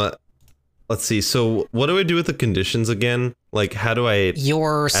 let's see. So, what do I do with the conditions again? Like, how do I?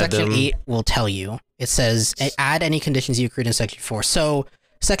 Your section 8 will tell you. It says add any conditions you accrued in section 4. So,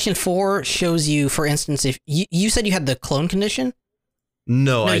 section 4 shows you, for instance, if you said you had the clone condition.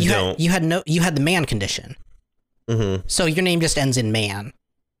 No, I don't. You had the man condition. Mm-hmm. So your name just ends in man.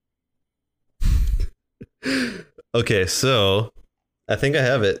 Okay, so I think I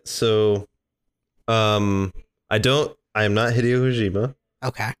have it. So, I am not Hideo Kojima.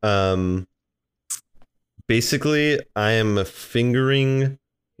 Okay. Basically, I am a fingering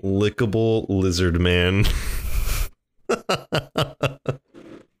lickable lizard man.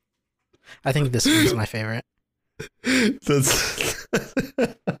 I think this one's my favorite. That's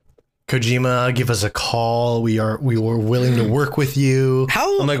Kojima, give us a call. We were willing to work with you.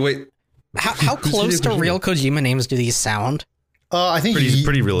 I'm like, wait. How close to real Kojima names do these sound? I think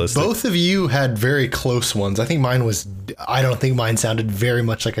pretty realistic. Both of you had very close ones. I think mine was. I don't think mine sounded very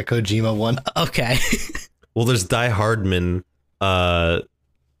much like a Kojima one. Okay. Well, there's Die Hardman.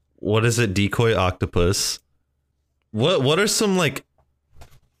 What is it? Decoy Octopus. What are some like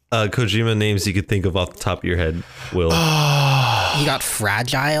Kojima names you could think of off the top of your head, Will? You got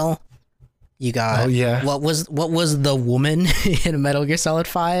Fragile. You got what was the woman in Metal Gear Solid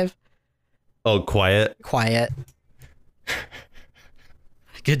 5? Oh, Quiet.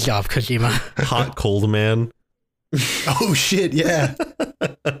 Good job, Kojima. Hot Cold Man. Oh shit, yeah.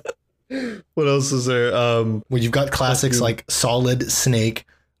 What else is there? Well, you've got classics like Solid Snake,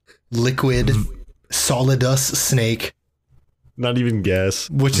 Liquid, Solidus Snake. Not even gas.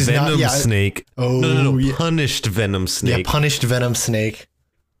 Which is Venom not Snake. Oh, no. Yeah. Punished Venom Snake. Yeah, Punished Venom Snake.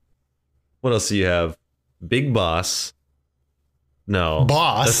 What else do you have? Big Boss. No.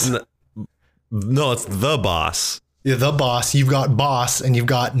 Boss. No, it's the Boss. Yeah, the Boss. You've got Boss and you've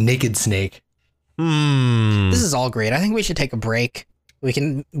got Naked Snake. This is all great. I think we should take a break. We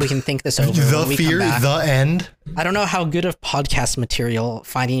can think this over. The Fear, The End. I don't know how good of podcast material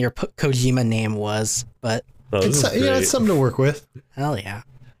finding your Kojima name was, but it's something to work with. Hell yeah.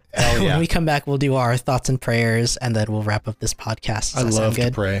 When we come back, we'll do our thoughts and prayers, and then we'll wrap up this podcast. I love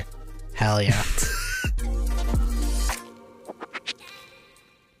to pray. Hell yeah.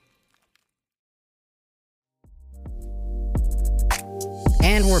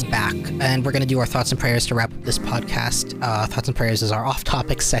 And we're back, and we're going to do our thoughts and prayers to wrap up this podcast. Thoughts and prayers is our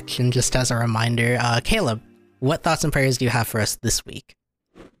off-topic section, just as a reminder. Caleb, what thoughts and prayers do you have for us this week?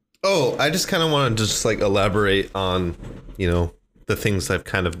 Oh, I just kind of want to just like elaborate on, the things I've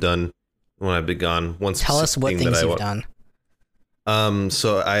kind of done when I've been gone. Tell us what things you've done.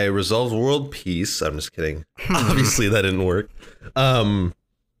 So I resolved world peace. I'm just kidding. Obviously that didn't work.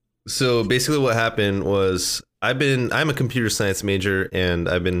 So basically what happened was I'm a computer science major and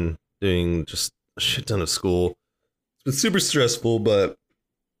I've been doing just a shit ton of school. It's been super stressful, but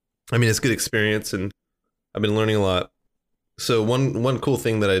I mean, it's good experience and I've been learning a lot. So one cool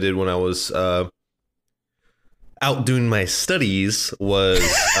thing that I did when I was out doing my studies was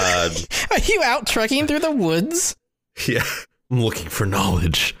Are you out trekking through the woods? Yeah, I'm looking for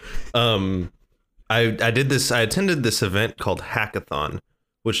knowledge. I attended this event called Hackathon,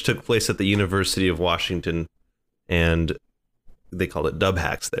 which took place at the University of Washington, and they called it Dub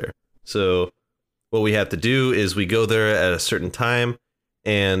Hacks there. So what we have to do is we go there at a certain time,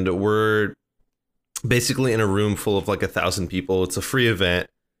 and we're basically in a room full of like 1,000 people. It's a free event,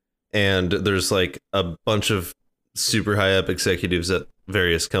 and there's like a bunch of super high up executives at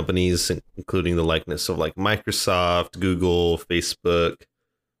various companies, including the likeness of like Microsoft, Google, Facebook,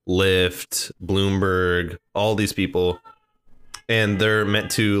 Lyft, Bloomberg, all these people. And they're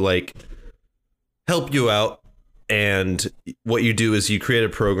meant to like help you out. And what you do is you create a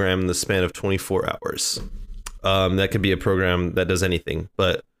program in the span of 24 hours. That could be a program that does anything,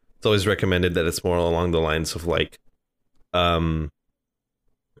 but it's always recommended that it's more along the lines of like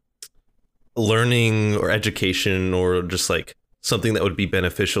learning or education or just like something that would be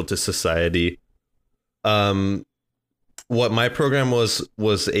beneficial to society. What my program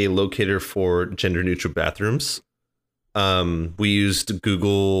was a locator for gender neutral bathrooms. We used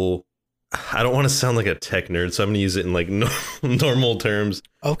Google. I don't want to sound like a tech nerd, so I'm going to use it in like normal terms.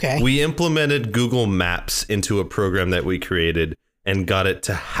 Okay. We implemented Google Maps into a program that we created and got it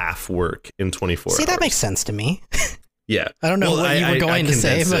to half work in 24 hours. See, that makes sense to me. Yeah. I don't know what you were going to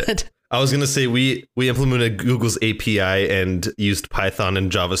say, but I was going to say we implemented Google's API and used Python and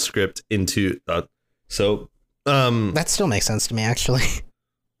JavaScript into that still makes sense to me, actually.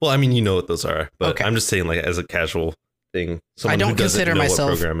 Well, I mean, you know what those are, but okay. I'm just saying, like, as a casual thing, I don't consider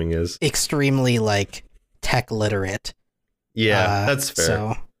myself what programming is extremely like tech literate. Yeah, that's fair.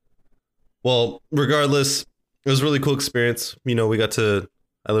 So, well, regardless, it was a really cool experience.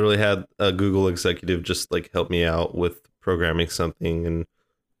 I literally had a Google executive just like help me out with programming something, and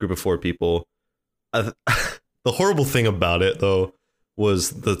a group of 4 people. The horrible thing about it, though, was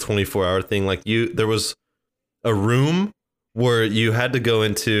the 24-hour thing. Like there was a room where you had to go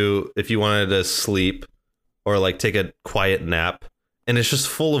into if you wanted to sleep or like take a quiet nap, and it's just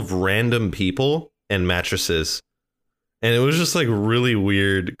full of random people and mattresses. And it was just like really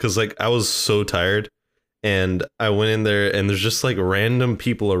weird because like I was so tired, and I went in there and there's just like random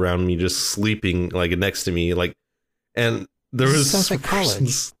people around me just sleeping like next to me, like, and there was sounds like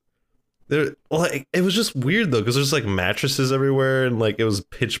college. there, like, it was just weird though, because there's like mattresses everywhere, and like it was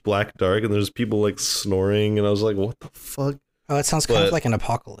pitch black dark, and there's people like snoring, and I was like, what the fuck? Oh, it sounds kind of like an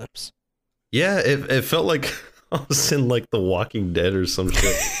apocalypse. Yeah, it felt like I was in like The Walking Dead or some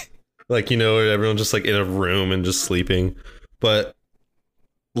shit. Like, you know, everyone just like in a room and just sleeping. But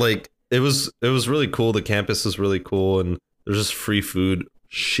like it was really cool. The campus is really cool, and there's just free food,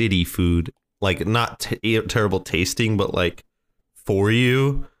 shitty food, like not terrible tasting, but like for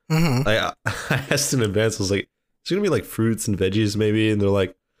you. Mm-hmm. I asked in advance, I was like, it's gonna be like fruits and veggies maybe, and they're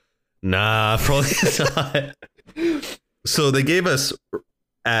like, nah, probably not. So they gave us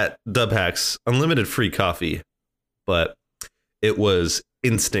at Dubhacks unlimited free coffee, but it was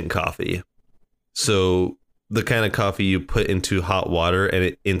instant coffee. So the kind of coffee you put into hot water and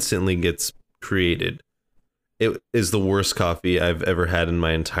it instantly gets created. It is the worst coffee I've ever had in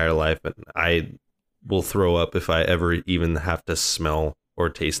my entire life, and I will throw up if I ever even have to smell or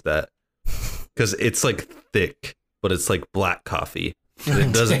taste that, because it's like thick, but it's like black coffee, and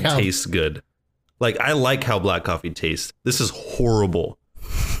it doesn't taste good. Like, I like how black coffee tastes. This is horrible.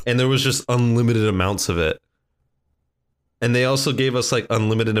 And there was just unlimited amounts of it. And they also gave us like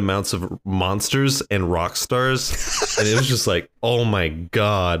unlimited amounts of Monsters and Rock Stars, and it was just like, oh my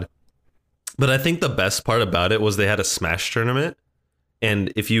god. But I think the best part about it was they had a Smash tournament,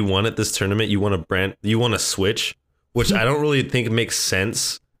 and if you won at this tournament, you won a Switch, which I don't really think makes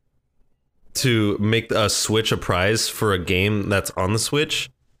sense to make a Switch a prize for a game that's on the Switch.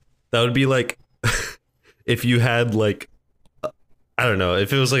 That would be like if you had like, I don't know,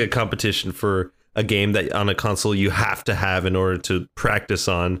 if it was like a competition for a game that on a console you have to have in order to practice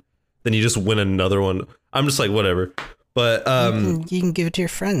on, then you just win another one. I'm just like, whatever. But you can give it to your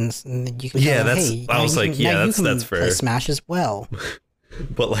friends, and you can I was like, yeah, that's fair. Play Smash as well.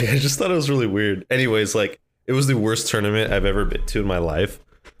 But like, I just thought it was really weird. Anyways, like, it was the worst tournament I've ever been to in my life.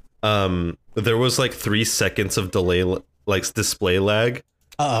 There was like 3 seconds of delay, like display lag.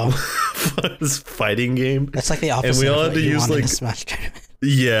 For this fighting game. That's like the opposite. And we all had to use like Smash tournament.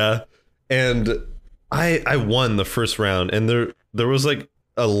 Yeah, and I won the first round, and there was like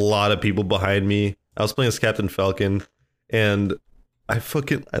a lot of people behind me. I was playing as Captain Falcon, and I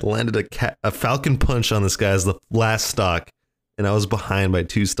landed a Falcon punch on this guy as the last stock, and I was behind by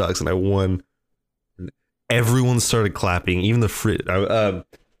 2 stocks, and I won. And everyone started clapping, even the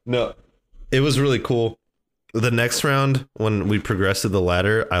no, it was really cool. The next round, when we progressed to the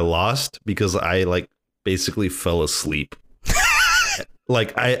ladder, I lost because I like basically fell asleep.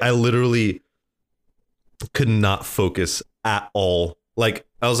 Like I literally could not focus at all. Like,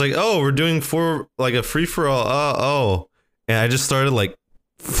 I was like, oh, we're doing a free for all. And I just started like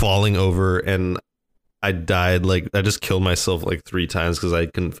falling over, and I died. Like, I just killed myself like 3 times because I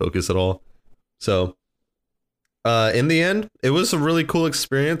couldn't focus at all. So in the end, it was a really cool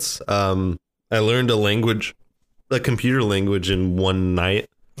experience. I learned a computer language in one night.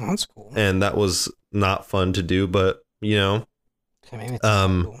 Oh, that's cool. And that was not fun to do, but you know.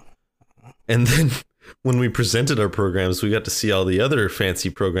 Cool. And then when we presented our programs, we got to see all the other fancy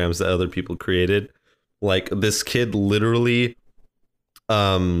programs that other people created. Like, this kid literally,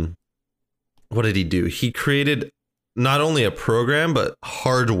 what did he do? He created not only a program, but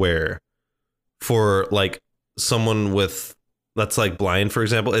hardware for like someone that's like blind, for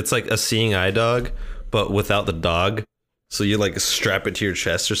example. It's like a seeing eye dog, but without the dog. So you like strap it to your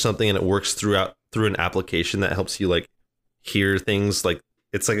chest or something, and it works through an application that helps you like hear things. Like,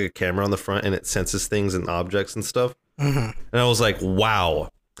 it's like a camera on the front, and it senses things and objects and stuff. Mm-hmm. And I was like,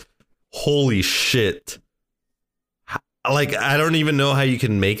 wow, holy shit. Like, I don't even know how you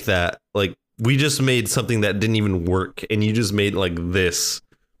can make that. Like, we just made something that didn't even work, and you just made like this.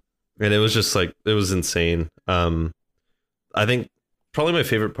 And it was just like, it was insane. I think probably my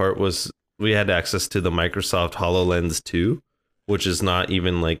favorite part was we had access to the Microsoft HoloLens 2, which is not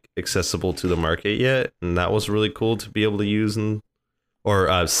even like accessible to the market yet, and that was really cool to be able to use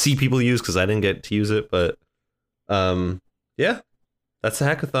or see people use, because I didn't get to use it. But yeah, that's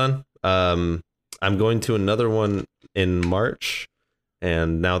a hackathon. I'm going to another one in March,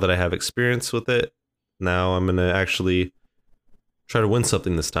 and now that I have experience with it, now I'm gonna actually try to win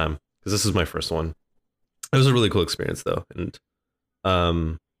something this time, because this is my first one. It was a really cool experience though, and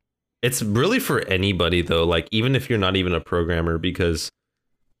it's really for anybody though, like even if you're not even a programmer, because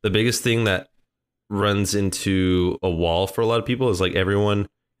the biggest thing that runs into a wall for a lot of people is like everyone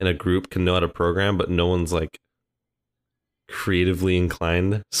in a group can know how to program, but no one's like creatively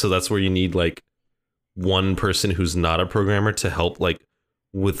inclined. So that's where you need like one person who's not a programmer to help like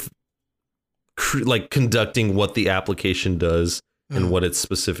with like conducting what the application does and what it's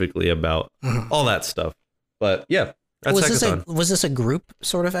specifically about, all that stuff. But yeah, that's hackathon. Was this a group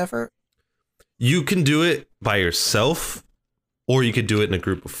sort of effort? You can do it by yourself, or you could do it in a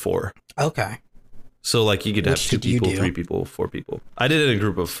group of 4. Okay. So like you could have 2 people, 3 people, 4 people. I did it in a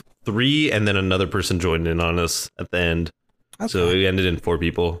group of 3, and then another person joined in on us at the end. Okay. So it ended in 4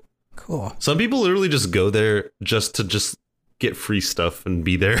 people. Cool. Some people literally just go there just to get free stuff and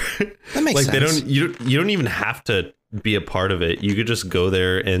be there. That makes sense. You don't even have to be a part of it. You could just go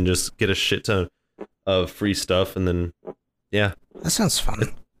there and just get a shit ton of free stuff, and then yeah. That sounds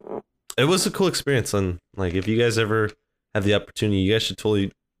fun. It was a cool experience, and like if you guys ever have the opportunity, you guys should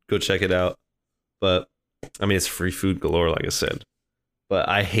totally go check it out. But I mean, it's free food galore, like I said. But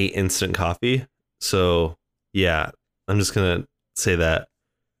I hate instant coffee, so yeah, I'm just gonna say that.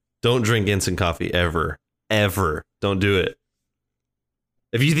 Don't drink instant coffee ever. Don't do it.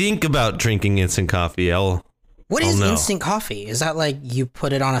 If you think about drinking instant coffee, What is instant coffee? Is that like you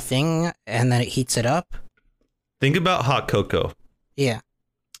put it on a thing and then it heats it up? Think about hot cocoa. Yeah.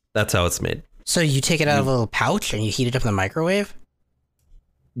 That's how it's made. So you take it out of a little pouch and you heat it up in the microwave?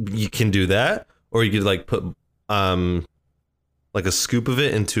 You can do that, or you could like put like a scoop of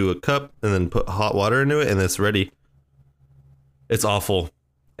it into a cup and then put hot water into it, and it's ready. It's awful.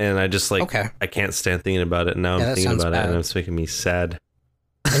 And I just like, I can't stand thinking about it. And now I'm thinking about it, and it's making me sad.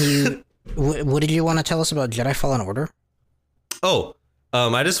 And you, what did you want to tell us about Jedi Fallen Order? Oh,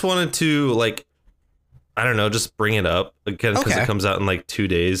 I just wanted to like, I don't know, just bring it up again because it comes out in like 2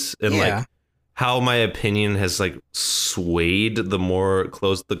 days, and like how my opinion has like swayed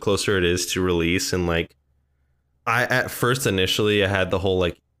the closer it is to release. And like, I at first initially I had the whole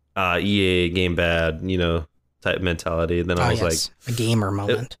like EA game bad, type mentality. Then I was like a gamer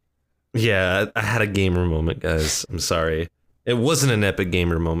moment. I had a gamer moment, guys. I'm sorry. It wasn't an epic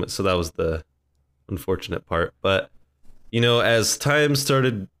gamer moment, so that was the unfortunate part. But as time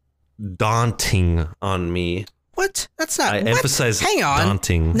started daunting on me. What? That's not. I emphasize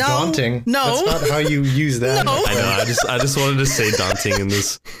daunting. No, daunting. No, that's not how you use that. No. I know. I just wanted to say daunting in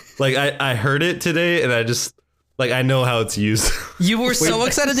this. Like I heard it today, and I just. Like, I know how it's used. You were so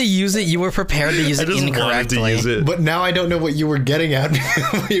excited to use it, you were prepared to use it incorrectly. To use it. But now I don't know what you were getting at.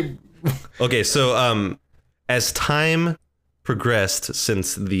 Okay, so as time progressed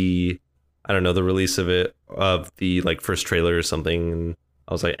since the release of it, of the like first trailer or something, and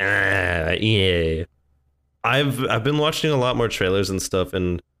I was like, yeah. I've been watching a lot more trailers and stuff,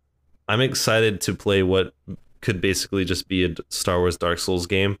 and I'm excited to play what could basically just be a Star Wars Dark Souls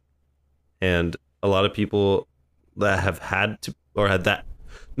game. And a lot of people that have had to, or had that,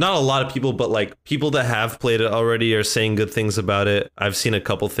 not a lot of people, but like people that have played it already are saying good things about it. I've seen a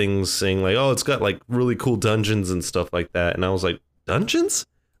couple things saying like, oh, it's got like really cool dungeons and stuff like that. And I was like, dungeons?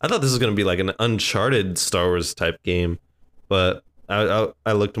 I thought this was going to be like an Uncharted Star Wars type game, but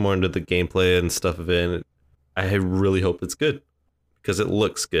I looked more into the gameplay and stuff of it, and I really hope it's good because it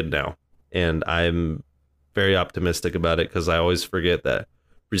looks good now. And I'm very optimistic about it because I always forget that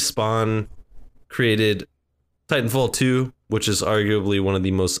Respawn created Titanfall 2, which is arguably one of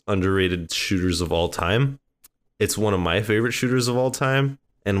the most underrated shooters of all time. It's one of my favorite shooters of all time,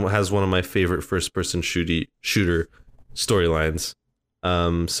 and has one of my favorite first-person shooter storylines.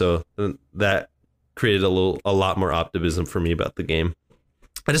 So that created a lot more optimism for me about the game.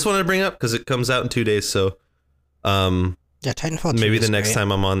 I just wanted to bring it up because it comes out in 2 days. So, Titanfall 2 maybe the next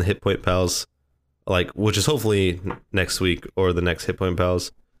time I'm on Hit Point Pals, which is hopefully next week or the next Hit Point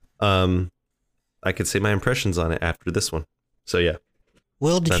Pals, I could say my impressions on it after this one. So yeah.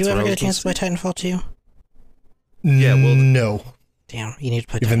 Will, did you ever get a chance to play Titanfall 2? Yeah, well, no. Damn, you need to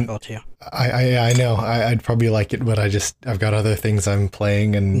play Titanfall 2. I know. I'd probably like it, but I've got other things I'm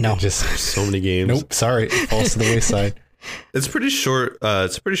playing, and just so many games. Nope, sorry, it falls to the wayside. It's pretty short.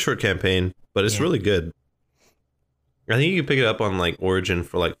 It's a pretty short campaign, but it's really good. I think you can pick it up on like Origin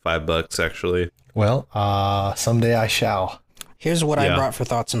for like $5 actually. Well, someday I shall. Here's what I brought for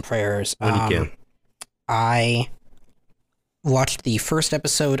thoughts and prayers. When you can. I watched the first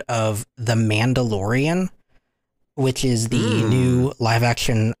episode of The Mandalorian, which is the new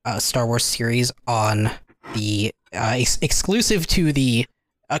live-action Star Wars series on the exclusive to the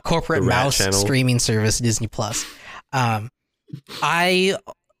corporate mouse streaming service Disney Plus. I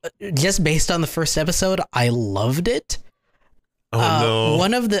just based on the first episode, I loved it. Oh no!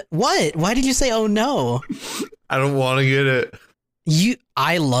 One of the what? Why did you say oh no? I don't want to get it.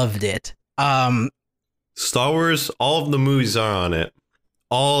 I loved it. Star Wars, all of the movies are on it,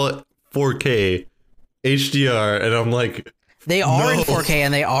 all 4K, HDR, and I'm like, they are in 4K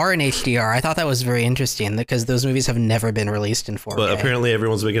and they are in HDR. I thought that was very interesting because those movies have never been released in 4K. But apparently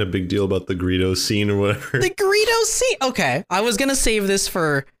everyone's making a big deal about the Greedo scene or whatever. The Greedo scene? Okay, I was gonna save this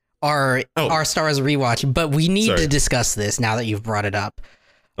for our Star Wars rewatch, but we need to discuss this now that you've brought it up.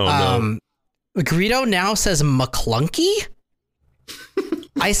 Oh no. Greedo now says McClunky?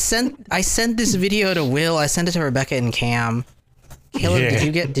 I sent this video to Will. I sent it to Rebecca and Cam. Caleb,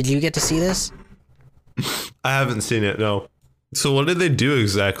 did you get to see this? I haven't seen it, no. So what did they do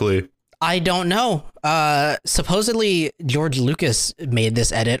exactly? I don't know. Supposedly George Lucas made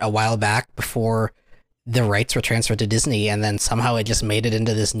this edit a while back before the rights were transferred to Disney, and then somehow it just made it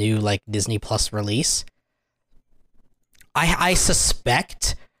into this new like Disney Plus release. I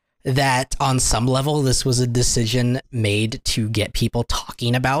suspect that on some level this was a decision made to get people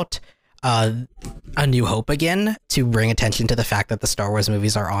talking about A New Hope again, to bring attention to the fact that the Star Wars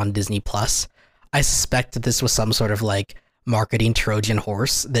movies are on Disney Plus. I suspect that this was some sort of like marketing Trojan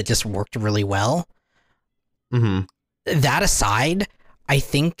horse that just worked really well. Mm-hmm. That aside, I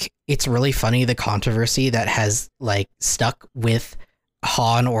think it's really funny the controversy that has like stuck with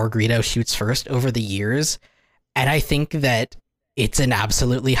Han or Greedo shoots first over the years. And I think that it's an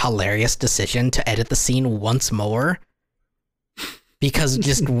absolutely hilarious decision to edit the scene once more. Because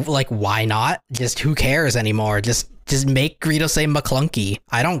just like, why not? Just who cares anymore? Just make Greedo say McClunky.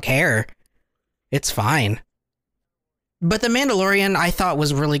 I don't care. It's fine. But The Mandalorian I thought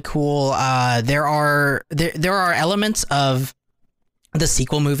was really cool. There are elements of the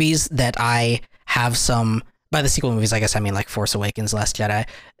sequel movies that I have some, by the sequel movies, I guess I mean like Force Awakens, Last Jedi.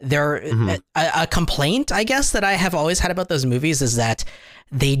 A complaint, I guess, that I have always had about those movies is that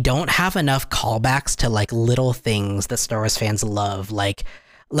they don't have enough callbacks to like little things that Star Wars fans love, like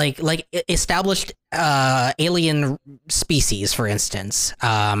established alien species, for instance.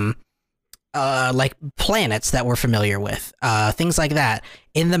 Like planets that we're familiar with, things like that.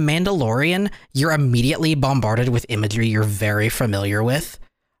 In The Mandalorian, you're immediately bombarded with imagery you're very familiar with.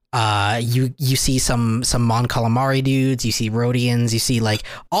 You see some Mon Calamari dudes, you see Rhodians, you see like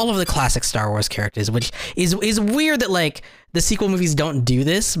all of the classic Star Wars characters, which is weird that like the sequel movies don't do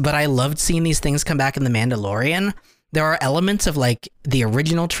this, but I loved seeing these things come back in The Mandalorian. There are elements of like the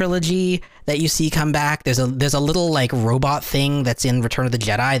original trilogy that you see come back. There's a little like robot thing that's in Return of the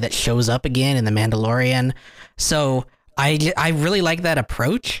Jedi that shows up again in The Mandalorian. So I really like that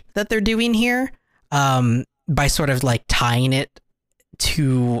approach that they're doing here, by sort of like tying it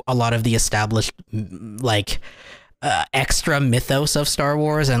to a lot of the established like extra mythos of Star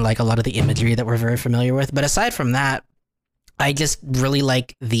Wars and like a lot of the imagery that we're very familiar with. But aside from that, I just really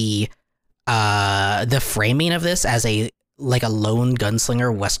like the framing of this as a lone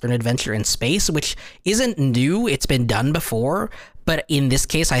gunslinger Western adventure in space, which isn't new. It's been done before, but in this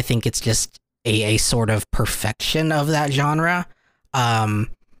case, I think it's just a sort of perfection of that genre.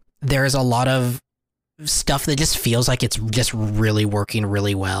 There's a lot of stuff that just feels like it's just really working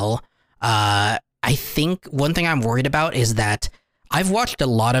really well. I think one thing I'm worried about is that I've watched a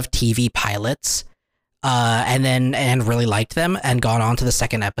lot of TV pilots and really liked them and gone on to the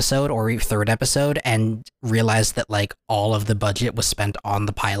second episode or third episode and realized that like all of the budget was spent on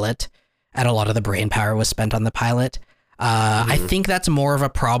the pilot and a lot of the brain power was spent on the pilot. I think that's more of a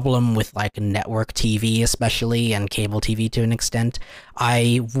problem with like network TV, especially, and cable TV to an extent.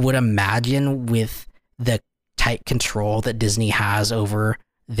 I would imagine with the tight control that Disney has over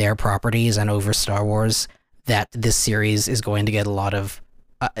their properties and over Star Wars, that this series is going to get a lot of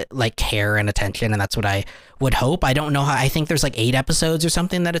like care and attention, and that's what I would hope. I don't know how. I think there's like 8 episodes or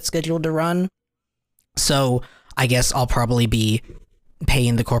something that it's scheduled to run, so I guess I'll probably be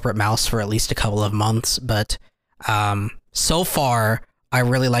paying the corporate mouse for at least a couple of months. But so far I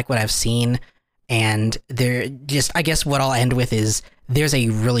really like what I've seen, and I guess what I'll end with is there's a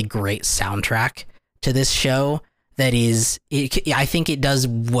really great soundtrack to this show that is, I think it does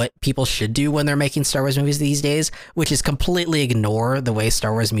what people should do when they're making Star Wars movies these days, which is completely ignore the way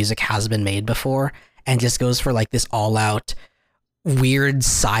Star Wars music has been made before and just goes for like this all-out weird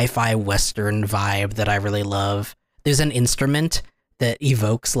sci-fi Western vibe that I really love. There's an instrument that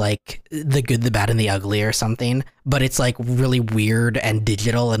evokes like the good, the bad, and the ugly or something, but it's like really weird and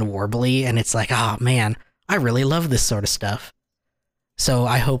digital and warbly, and it's like, oh man, I really love this sort of stuff. So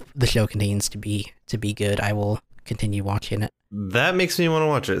I hope the show continues to be good. I will continue watching it. That makes me want to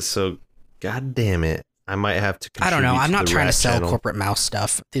watch it. So, god damn it, I might have to. I don't know. I'm not trying to sell corporate mouse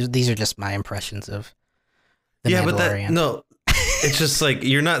stuff. These are just my impressions of the Mandalorian. But no, it's just like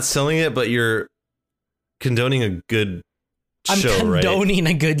you're not selling it, but you're condoning a good show, right? I'm condoning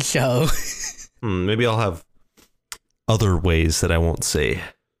a good show. Maybe I'll have other ways that I won't say.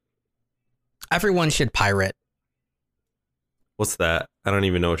 Everyone should pirate. What's that? I don't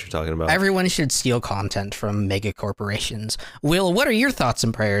even know what you're talking about. Everyone should steal content from mega corporations. Will, what are your thoughts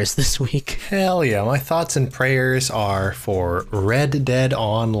and prayers this week? Hell yeah. My thoughts and prayers are for Red Dead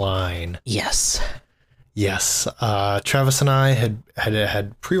Online. Yes. Yes, Travis and I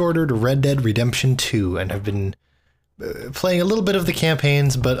had pre-ordered Red Dead Redemption 2 and have been playing a little bit of the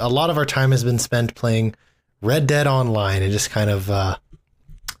campaigns, but a lot of our time has been spent playing Red Dead Online and just kind of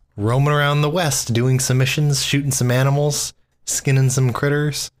roaming around the West, doing some missions, shooting some animals, skinning some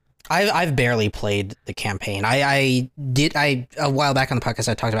critters. I've barely played the campaign. I a while back on the podcast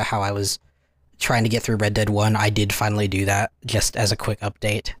I talked about how I was trying to get through Red Dead 1. I did finally do that, just as a quick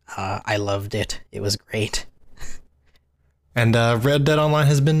update. I loved it. It was great. And Red Dead Online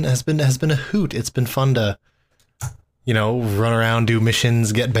has been a hoot. It's been fun to, run around, do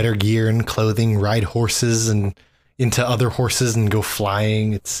missions, get better gear and clothing, ride horses and into other horses and go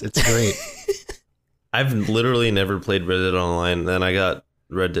flying. It's great. I've literally never played Red Dead Online. Then I got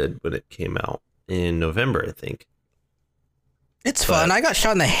Red Dead when it came out in November, I think. It's fun. I got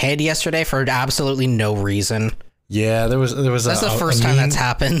shot in the head yesterday for absolutely no reason. Yeah, there was. That's the first time that's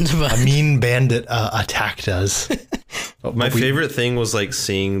happened. But. A mean bandit attacked us. My favorite thing was like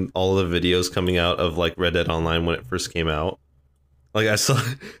seeing all the videos coming out of like Red Dead Online when it first came out. Like I saw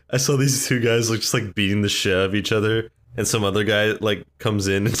these two guys like just like beating the shit out of each other, and some other guy like comes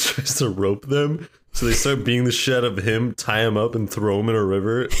in and tries to rope them. So they start beating the shit out of him, tie him up, and throw him in a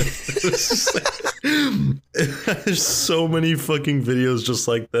river. It was just like, there's so many fucking videos just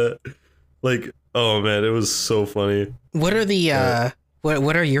like that. Like, oh man, it was so funny. What are the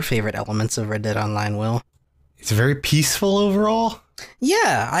what are your favorite elements of Red Dead Online, Will? It's very peaceful overall.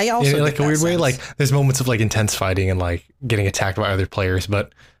 Yeah, I also like a weird way. Like, there's moments of like intense fighting and like getting attacked by other players,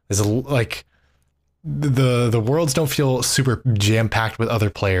 but there's like. The worlds don't feel super jam packed with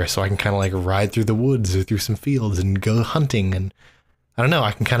other players, so I can kind of like ride through the woods or through some fields and go hunting, and I don't know,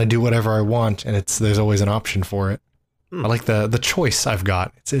 I can kind of do whatever I want, and there's always an option for it. I like the choice I've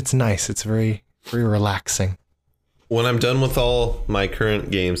got. It's nice. It's very relaxing. When I'm done with all my current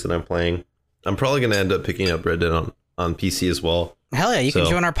games that I'm playing, I'm probably gonna end up picking up Red Dead on PC as well. Hell yeah, you can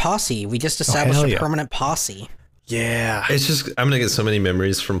join our posse. We just established a permanent posse. Yeah, it's just I'm gonna get so many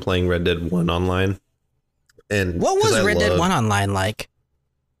memories from playing Red Dead 1 online. And what was Red Dead 1 Online like?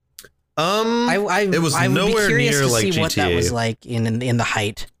 It was nowhere near like GTA. What that was like in the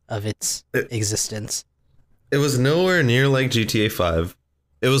height of its existence. It was nowhere near like GTA 5.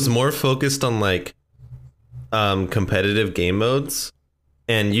 It was more focused on like competitive game modes,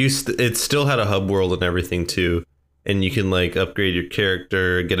 and it still had a hub world and everything too. And you can like upgrade your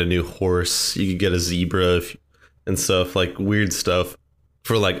character, get a new horse. You could get a zebra and stuff, like weird stuff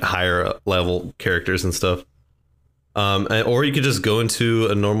for like higher level characters and stuff. Or you could just go into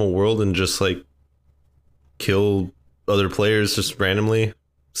a normal world and just like kill other players just randomly.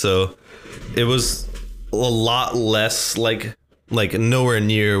 So it was a lot less like nowhere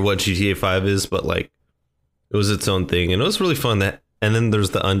near what GTA 5 is, but like it was its own thing, and it was really fun. And then there's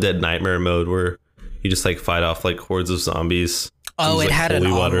the Undead Nightmare mode where you just like fight off like hordes of zombies. Oh, it like had an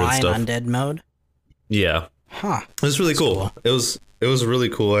online undead mode? Yeah. Huh. It was really cool. It was really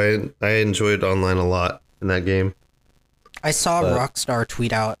cool. I enjoyed online a lot in that game. I saw Rockstar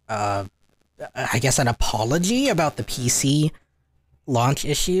tweet out, I guess, an apology about the PC launch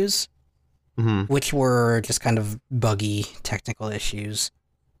issues, which were just kind of buggy technical issues.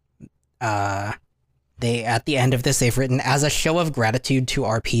 At the end of this, they've written, as a show of gratitude to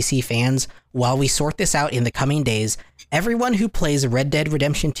our PC fans, while we sort this out in the coming days, everyone who plays Red Dead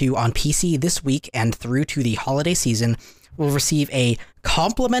Redemption 2 on PC this week and through to the holiday season will receive a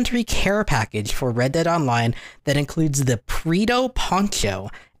complimentary care package for Red Dead Online that includes the Preto Poncho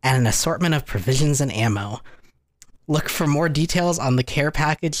and an assortment of provisions and ammo. Look for more details on the care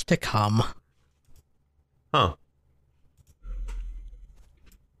package to come. Huh.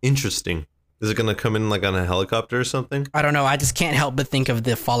 Interesting. Is it going to come in like on a helicopter or something? I don't know. I just can't help but think of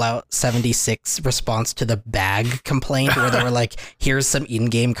the Fallout 76 response to the bag complaint where they were like, here's some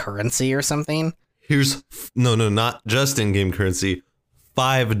in-game currency or something. No, not just in-game currency.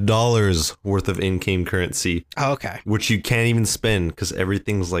 $5 worth of in-game currency. Oh, okay. Which you can't even spend because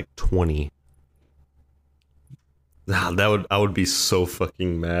everything's like 20. I would be so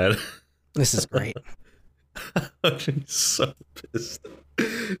fucking mad. This is great. I'm so pissed.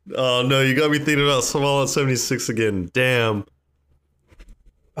 Oh no, you got me thinking about Fallout 76 again. Damn.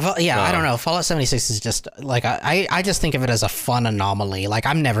 Yeah, I don't know. Fallout 76 is just like I just think of it as a fun anomaly. Like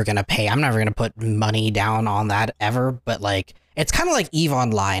I'm never gonna put money down on that ever. But like it's kind of like EVE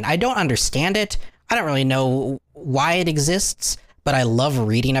Online. I don't understand it. I don't really know why it exists, but I love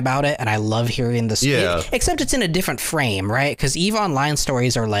reading about it and I love hearing the story. Yeah. Except it's in a different frame, right? Because EVE Online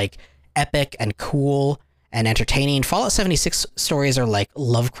stories are like epic and cool and entertaining. Fallout 76 stories are like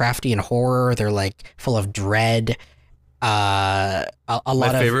Lovecraftian horror. They're like full of dread. My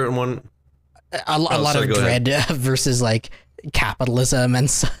favorite one a lot of dread versus like capitalism and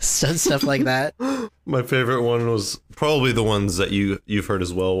stuff like that. My favorite one was probably the ones that you've heard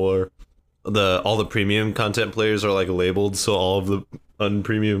as well, where all the premium content players are like labeled, so all of the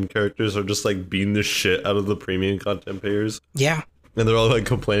unpremium characters are just like beating the shit out of the premium content players. Yeah. And they're all like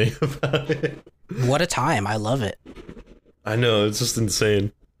complaining about it. What a time. I love it. I know, it's just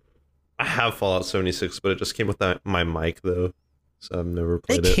insane. I have Fallout 76, but it just came with my mic though. So I've never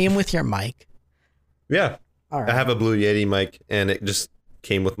played it. It came with your mic? Yeah. All right. I have a Blue Yeti mic and it just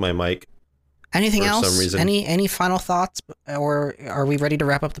came with my mic. Anything else? For some reason. Any final thoughts, or are we ready to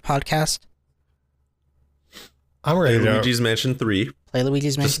wrap up the podcast? I'm ready. Luigi's Mansion 3. Play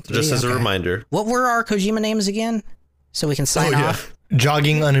Luigi's Mansion 3. Just as a reminder. What were our Kojima names again? So we can sign off.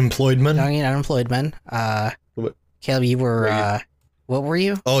 Jogging Unemployed Men. Jogging Unemployed Men. Caleb, you were what were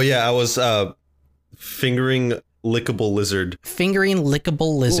you? Oh yeah, I was fingering lickable lizard. Fingering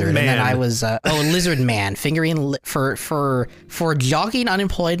lickable lizard. And then I was lizard man. Fingering for jogging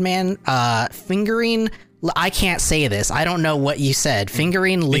unemployed man, fingering I can't say this. I don't know what you said.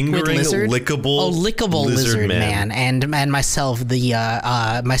 Fingering lizard. Lickable. Lickable lizard man. And myself, the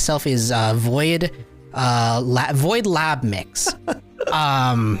myself is Void Lab Mix.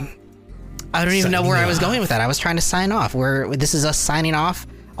 I don't even know where I was going with that. I was trying to sign off. This is us signing off.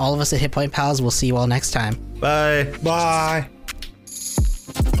 All of us at Hit Point Pals. We'll see you all next time. Bye. Bye.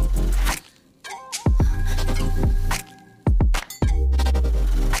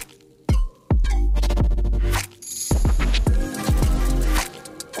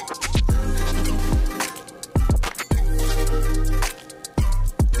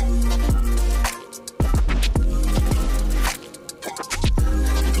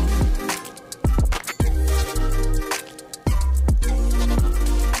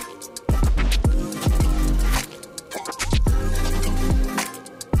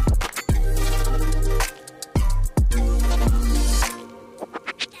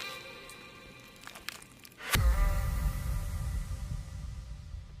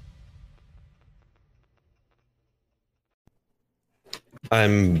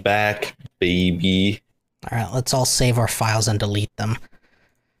 I'm back, baby. All right, let's all save our files and delete them.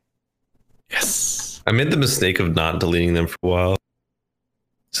 Yes. I made the mistake of not deleting them for a while.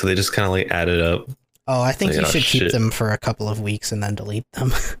 So they just kind of like added up. Oh, I think you should keep them for a couple of weeks and then delete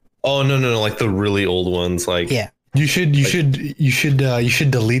them. Oh, no, like the really old ones. Like, yeah. You should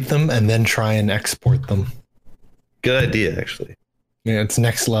delete them and then try and export them. Good idea, actually. Yeah, it's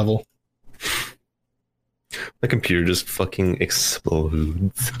next level. My computer just fucking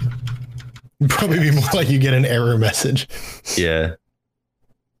explodes. Probably be more like you get an error message. Yeah.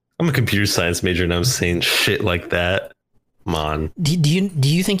 I'm a computer science major and I'm saying shit like that. Come on. Do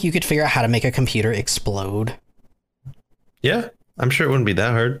you think you could figure out how to make a computer explode? Yeah, I'm sure it wouldn't be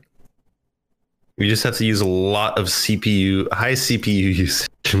that hard. You just have to use a lot of high CPU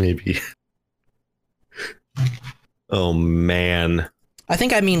usage, maybe. Oh man. I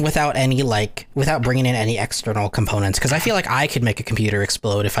think I mean without bringing in any external components, because I feel like I could make a computer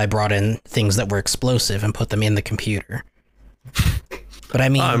explode if I brought in things that were explosive and put them in the computer. But I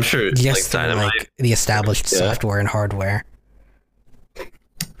mean, I'm sure it's just like the established software and hardware.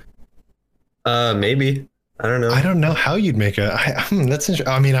 Maybe. I don't know. I don't know how you'd make that's interesting.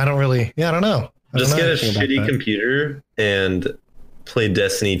 I mean, I don't know. Just get a shitty computer and play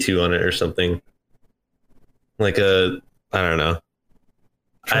Destiny 2 on it or something. Like I don't know.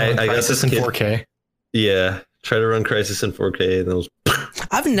 I guess this in 4K. Yeah, try to run Crysis in 4K and those.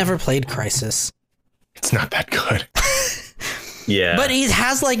 I've never played Crysis. It's not that good. Yeah, but it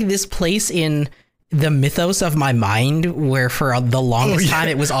has like this place in the mythos of my mind where for the longest time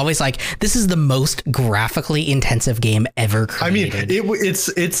it was always like, this is the most graphically intensive game ever created. I mean,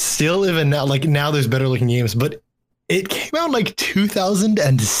 it's still, even now, like now there's better looking games, but it came out like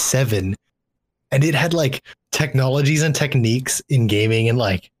 2007 and it had like technologies and techniques in gaming and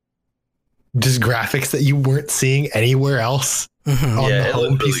like just graphics that you weren't seeing anywhere else on the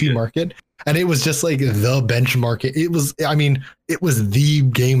home PC market. And it was just like the benchmark. It was the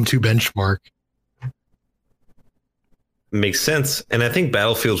game to benchmark. Makes sense. And I think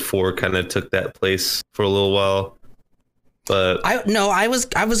Battlefield 4 kind of took that place for a little while. But I was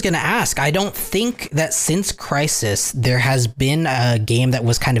going to ask. I don't think that since Crysis there has been a game that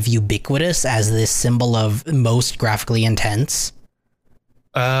was kind of ubiquitous as this symbol of most graphically intense.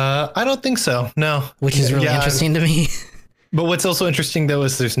 I don't think so. No. Which is really interesting to me. But what's also interesting though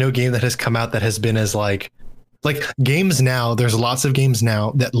is there's no game that has come out that has been as like games now. There's lots of games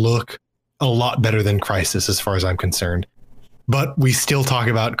now that look a lot better than Crysis as far as I'm concerned. But we still talk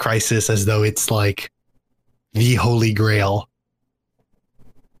about Crysis as though it's like the holy grail.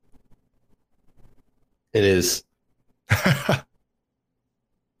 It is. It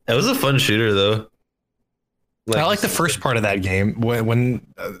was a fun shooter, though. I like the first part of that game when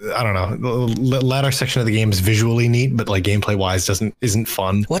I don't know, the latter section of the game is visually neat, but like gameplay wise isn't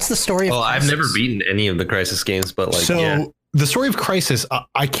fun. What's the story of Well, Crisis? I've never beaten any of the Crisis games, but like, The story of Crisis,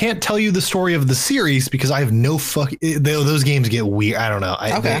 I can't tell you the story of the series because I have no those games get weird. I don't know.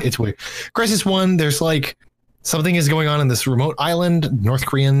 It's weird. Crisis 1, there's like something is going on in this remote island. North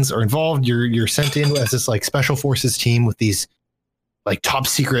Koreans are involved. You're sent in as this like special forces team with these like top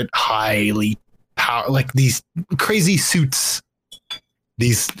secret, highly power, like these crazy suits,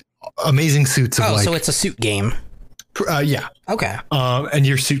 these amazing suits of so it's a suit game. Yeah. Okay. And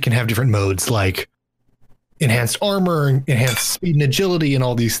your suit can have different modes like enhanced armor, enhanced speed and agility, and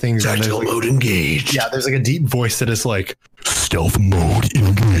all these things. Tactical mode engaged. Yeah, there's like a deep voice that is like stealth mode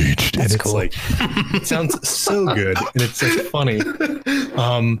engaged. That's and it's cool. like it sounds so good and it's like funny.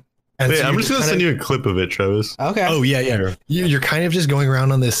 And Wait, so I'm you're just gonna send you a clip of it, Travis. Okay. Oh yeah. You're kind of just going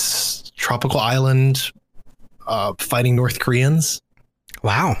around on this tropical island, fighting North Koreans.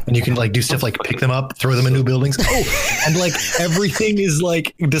 Wow. And you can like do stuff like pick them up, throw them in new buildings. Oh, and like everything is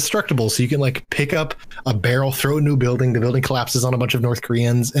like destructible. So you can like pick up a barrel, throw a new building. The building collapses on a bunch of North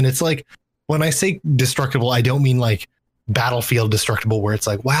Koreans. And it's like, when I say destructible, I don't mean like Battlefield destructible where it's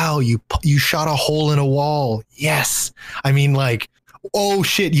like, wow, you shot a hole in a wall. Yes. I mean like, oh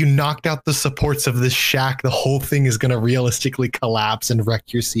shit, you knocked out the supports of this shack. The whole thing is going to realistically collapse and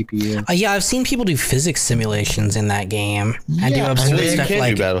wreck your CPU. Yeah, I've seen people do physics simulations in that game and do absurd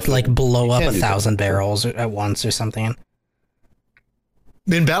stuff like blow up 1,000 barrels at once or something.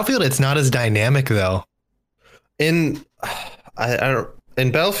 In Battlefield, it's not as dynamic though. In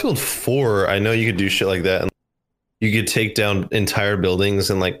Battlefield 4, I know you could do shit like that, and you could take down entire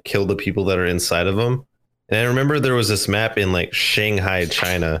buildings and like kill the people that are inside of them. And I remember there was this map in like Shanghai,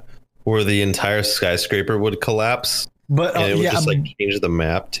 China, where the entire skyscraper would collapse. But and it would just like change the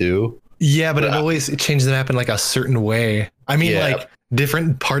map too. Yeah, but it always changed the map in like a certain way. I mean, like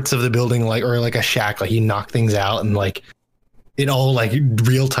different parts of the building, like or like a shack, like you knock things out and like it all like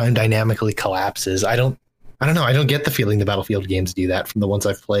real time dynamically collapses. I don't know. I don't get the feeling the Battlefield games do that from the ones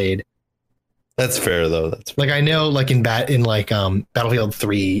I've played. That's fair though. That's fair. Like I know, like in Battlefield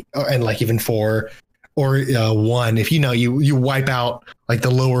 3 and like even 4. Or 1, if you wipe out like the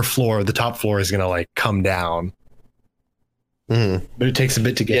lower floor, the top floor is gonna like come down. Mm. But it takes a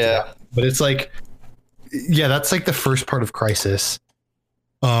bit to get to that. But it's like, yeah, that's like the first part of Crisis.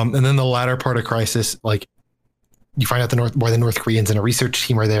 And then the latter part of Crisis, like you find out where the North Koreans and a research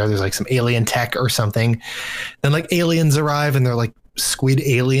team are there. There's like some alien tech or something. Then like aliens arrive and they're like squid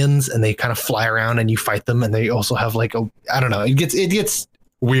aliens and they kind of fly around and you fight them. And they also have like I don't know. It gets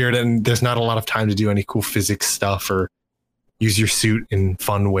weird and there's not a lot of time to do any cool physics stuff or use your suit in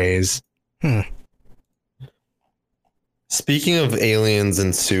fun ways. Speaking of aliens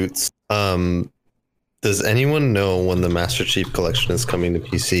and suits, does anyone know when the Master Chief Collection is coming to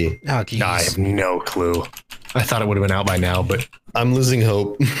PC? Oh, geez. I have no clue. I thought it would have been out by now, but I'm losing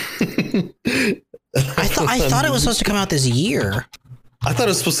hope. I thought it was supposed to come out this year. I thought it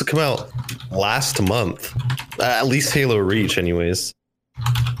was supposed to come out last month. At least Halo Reach, anyways.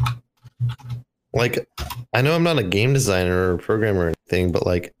 Like, I know I'm not a game designer or programmer or anything, but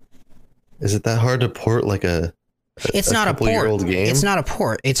like, is it that hard to port like it's not a port game? It's not a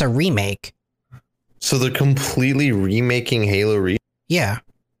port. It's a remake. So they're completely remaking Halo Reach? Yeah.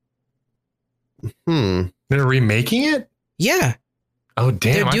 They're remaking it? Yeah. Oh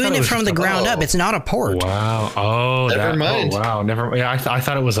damn! They're doing it from the ground up. It's not a port. Wow. Oh, never mind. Oh, wow. Never. Yeah, I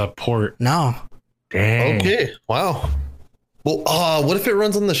thought it was a port. No. Dang. Okay. Wow. Well, what if it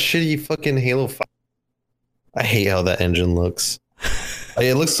runs on the shitty fucking Halo 5? I hate how that engine looks. Like,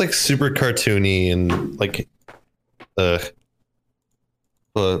 it looks like super cartoony and like, but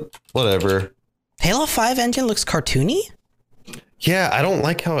whatever. Halo 5 engine looks cartoony? Yeah, I don't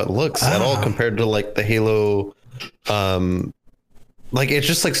like how it looks at all compared to like the Halo. Like it's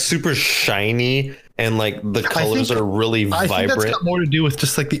just like super shiny and like the colors are really vibrant. I think that's got more to do with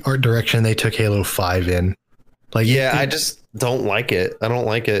just like the art direction they took Halo 5 in. Like, yeah, I just don't like it. I don't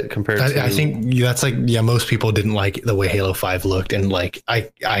like it compared to. I think that's like, yeah, most people didn't like the way Halo 5 looked, and like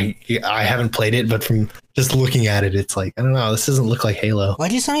I haven't played it, but from just looking at it, it's like I don't know. This doesn't look like Halo.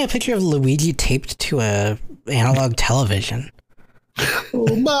 Why'd you send me a picture of Luigi taped to a analog television?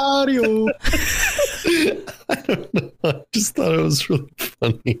 Oh, Mario! I don't know. I just thought it was really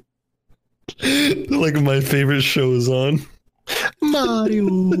funny. Like my favorite show is on.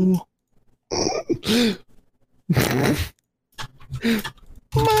 Mario.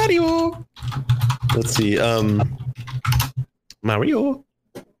 Mario. Let's see. Mario.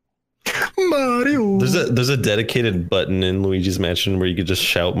 Mario. There's a dedicated button in Luigi's Mansion where you could just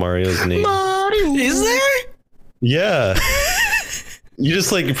shout Mario's name. Mario. Is there? Yeah. You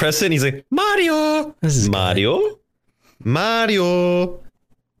just like press it and he's like, Mario. This is Mario. Good. Mario.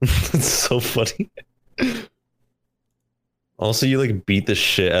 It's so funny. Also, you like beat the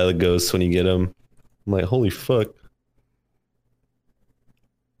shit out of the ghosts when you get them. I'm like, holy fuck.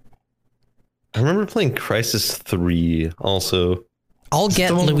 I remember playing Crisis 3 also. I'll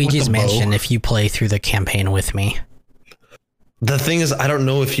get Luigi's Mansion if you play through the campaign with me. The thing is, I don't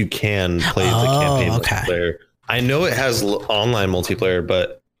know if you can play the campaign multiplayer. I know it has online multiplayer,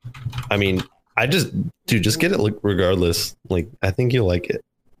 but I mean, just get it regardless. Like, I think you'll like it.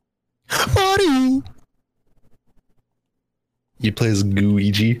 Mario. You play as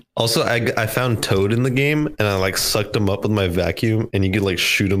Gooigi. Also, I found Toad in the game, and I like sucked him up with my vacuum, and you could like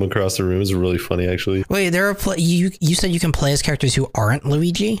shoot him across the room. It's really funny, actually. Wait, there are you said you can play as characters who aren't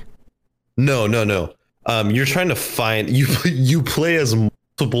Luigi? No. You're trying to find you play as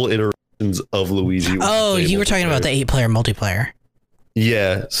multiple iterations of Luigi. Oh, you were talking about the 8-player multiplayer.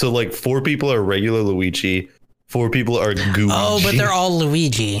 Yeah, so like 4 people are regular Luigi, 4 people are Gooigi. Oh, but they're all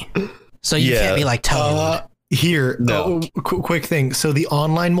Luigi, so you can't be like Toad. Quick thing. So the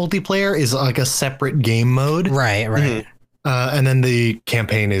online multiplayer is like a separate game mode. Right. Mm-hmm. And then the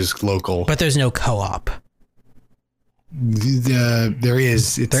campaign is local. But there's no co-op. There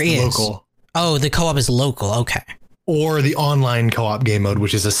is. It's local. Oh, the co-op is local. Okay. Or the online co-op game mode,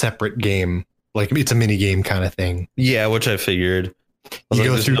 which is a separate game. Like it's a mini game kind of thing. Yeah, which I figured. You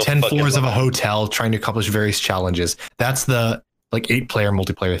go through 10 floors of a hotel trying to accomplish various challenges. That's the 8-player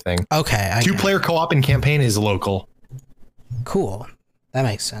multiplayer thing. Okay. 2-player co-op and campaign is local. Cool. That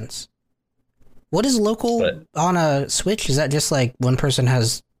makes sense. What is local on a Switch? Is that just like one person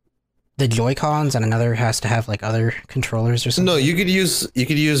has the Joy-Cons and another has to have like other controllers or something? No, you could use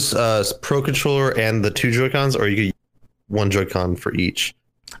Pro Controller and the 2 Joy-Cons, or you could use 1 Joy-Con for each.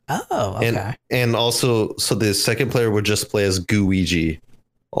 Oh, okay. And also, so the second player would just play as Gooigi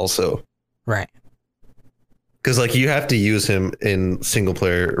also. Right. Because like you have to use him in single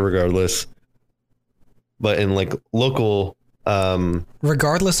player regardless, but in like local,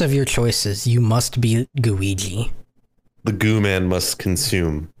 regardless of your choices, you must be Gooigi. The Goo Man must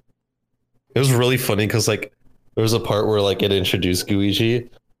consume. It was really funny because like there was a part where like it introduced Gooigi,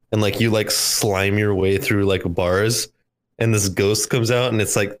 and like you like slime your way through like bars, and this ghost comes out and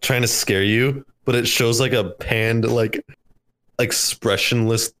it's like trying to scare you, but it shows like a panned like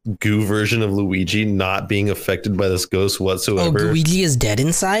expressionless goo version of Luigi not being affected by this ghost whatsoever. Oh, Luigi is dead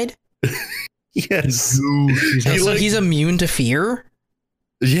inside? Yes. He's immune to fear?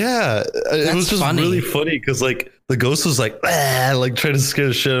 Yeah. It was just funny. Really funny because like the ghost was like trying to scare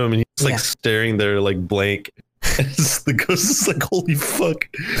the shit out of him, and he's like staring there like blank. And the ghost is like, holy fuck.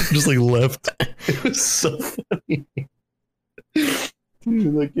 Just like left. It was so funny. Dude,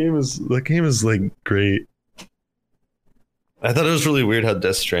 that game is like great. I thought it was really weird how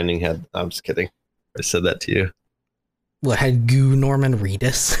Death Stranding had. I'm just kidding. I said that to you. What, had Goo Norman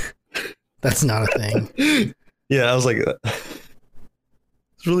Reedus? That's not a thing. Yeah, I was like,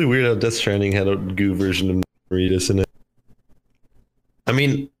 it's really weird how Death Stranding had a Goo version of Reedus in it. I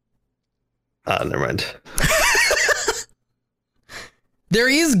mean, never mind. There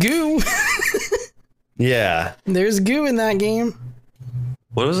is Goo. Yeah. There's Goo in that game.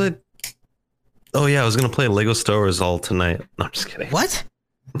 What was it? Oh yeah, I was gonna play Lego Star Wars all tonight. No, I'm just kidding. What?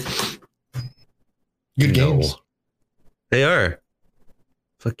 Good games. They are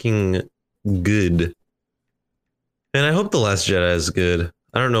fucking good. And I hope The Last Jedi is good.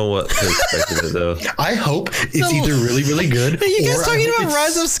 I don't know what to expect of it though. I hope it's either really, really good. Are you guys talking about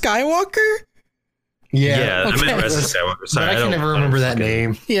Rise of Skywalker? Yeah, I meant Rise of Skywalker. Sorry, I can never remember that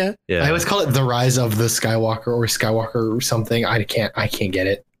name. Yeah. I always call it The Rise of the Skywalker or Skywalker or something. I can't get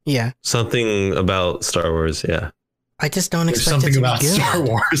it. Yeah. Something about Star Wars, yeah. I just don't expect something it to about be good. Star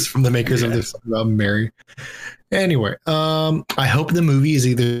Wars from the makers of this about Mary. Anyway, I hope the movie is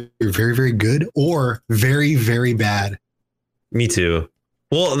either very, very good or very, very bad. Me too.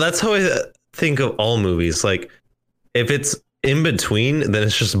 Well, that's how I think of all movies. Like, if it's in between, then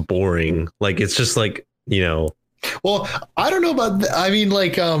it's just boring. Like, it's just like, you know. Well, I don't know about. I mean,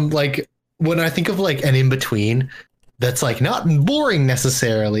 like when I think of like an in between, that's like not boring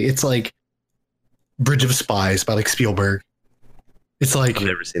necessarily. It's like Bridge of Spies by like Spielberg. It's like I've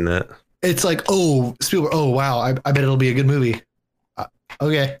never seen that. It's like, oh, Spielberg. Oh, wow. I bet it'll be a good movie.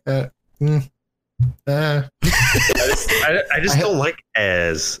 Okay. I just don't like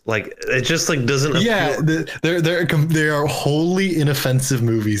as like it just like doesn't appeal. They are wholly inoffensive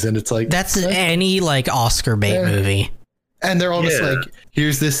movies, and it's like that's any like Oscar bait movie. And they're all just like,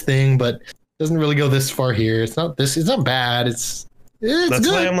 here's this thing, but it doesn't really go this far here. It's not bad. It's That's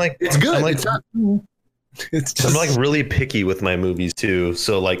good. why I'm like, it's good. I'm like, it's not. It's just, I'm like really picky with my movies too.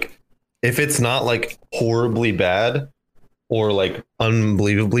 So like, if it's not like horribly bad or like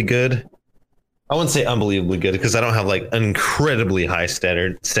unbelievably good, I wouldn't say unbelievably good because I don't have like incredibly high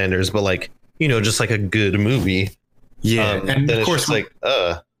standards, but like, you know, just like a good movie. Yeah. And then of course, it's just like,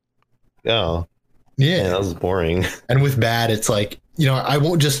 oh, yeah, that was boring. And with bad, it's like, you know, I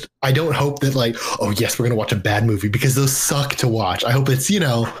don't hope that like, oh yes, we're going to watch a bad movie because those suck to watch. I hope it's, you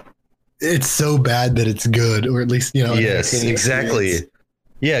know, it's so bad that it's good, or at least, you know. Yes, exactly.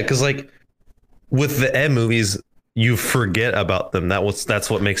 Yeah. Cause like with the M movies, you forget about them. That's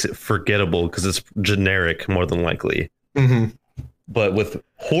what makes it forgettable because it's generic more than likely. Mm-hmm. But with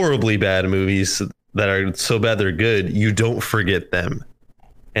horribly bad movies that are so bad they're good, you don't forget them.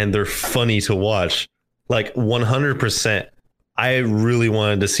 And they're funny to watch. Like 100%. I really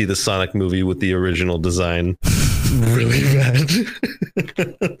wanted to see the Sonic movie with the original design. Really bad.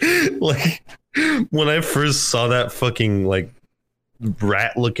 Like when I first saw that fucking like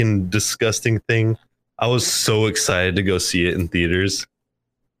rat looking disgusting thing, I was so excited to go see it in theaters.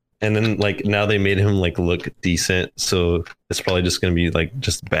 And then like now they made him like look decent, so it's probably just gonna be like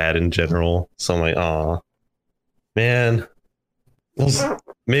just bad in general. So I'm like, aw, man.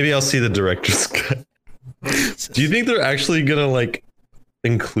 Maybe I'll see the director's cut. Do you think they're actually gonna like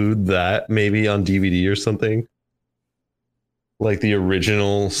include that maybe on DVD or something? Like the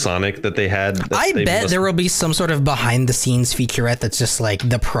original Sonic that they had? I bet there will be some sort of behind the scenes featurette that's just like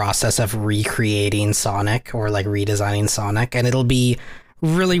the process of recreating Sonic or like redesigning Sonic, and it'll be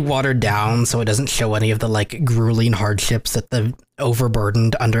really watered down so it doesn't show any of the like grueling hardships that the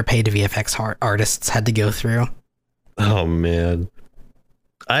overburdened, underpaid VFX artists had to go through. Oh man.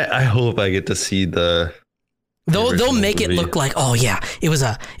 I hope I get to see the They'll make movie. It look like, oh yeah, it was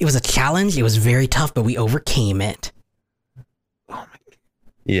a challenge, it was very tough, but we overcame it.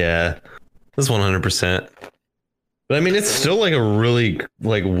 Yeah, that's 100%. But I mean, it's still like a really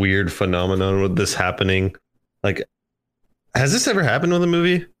like weird phenomenon with this happening. Like, has this ever happened with a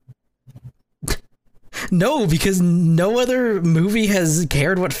movie? No, because no other movie has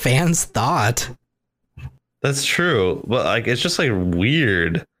cared what fans thought. That's true. But like, it's just like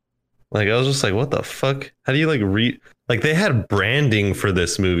weird. Like, I was just like, what the fuck? How do you like like they had branding for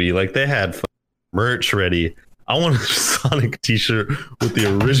this movie. Like they had merch ready. I want a Sonic t-shirt with the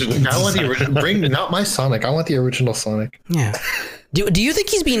original. I want the original. Bring not my Sonic. I want the original Sonic. Yeah. Do you think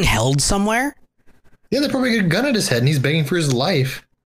he's being held somewhere? Yeah, they probably got a gun at his head and he's begging for his life.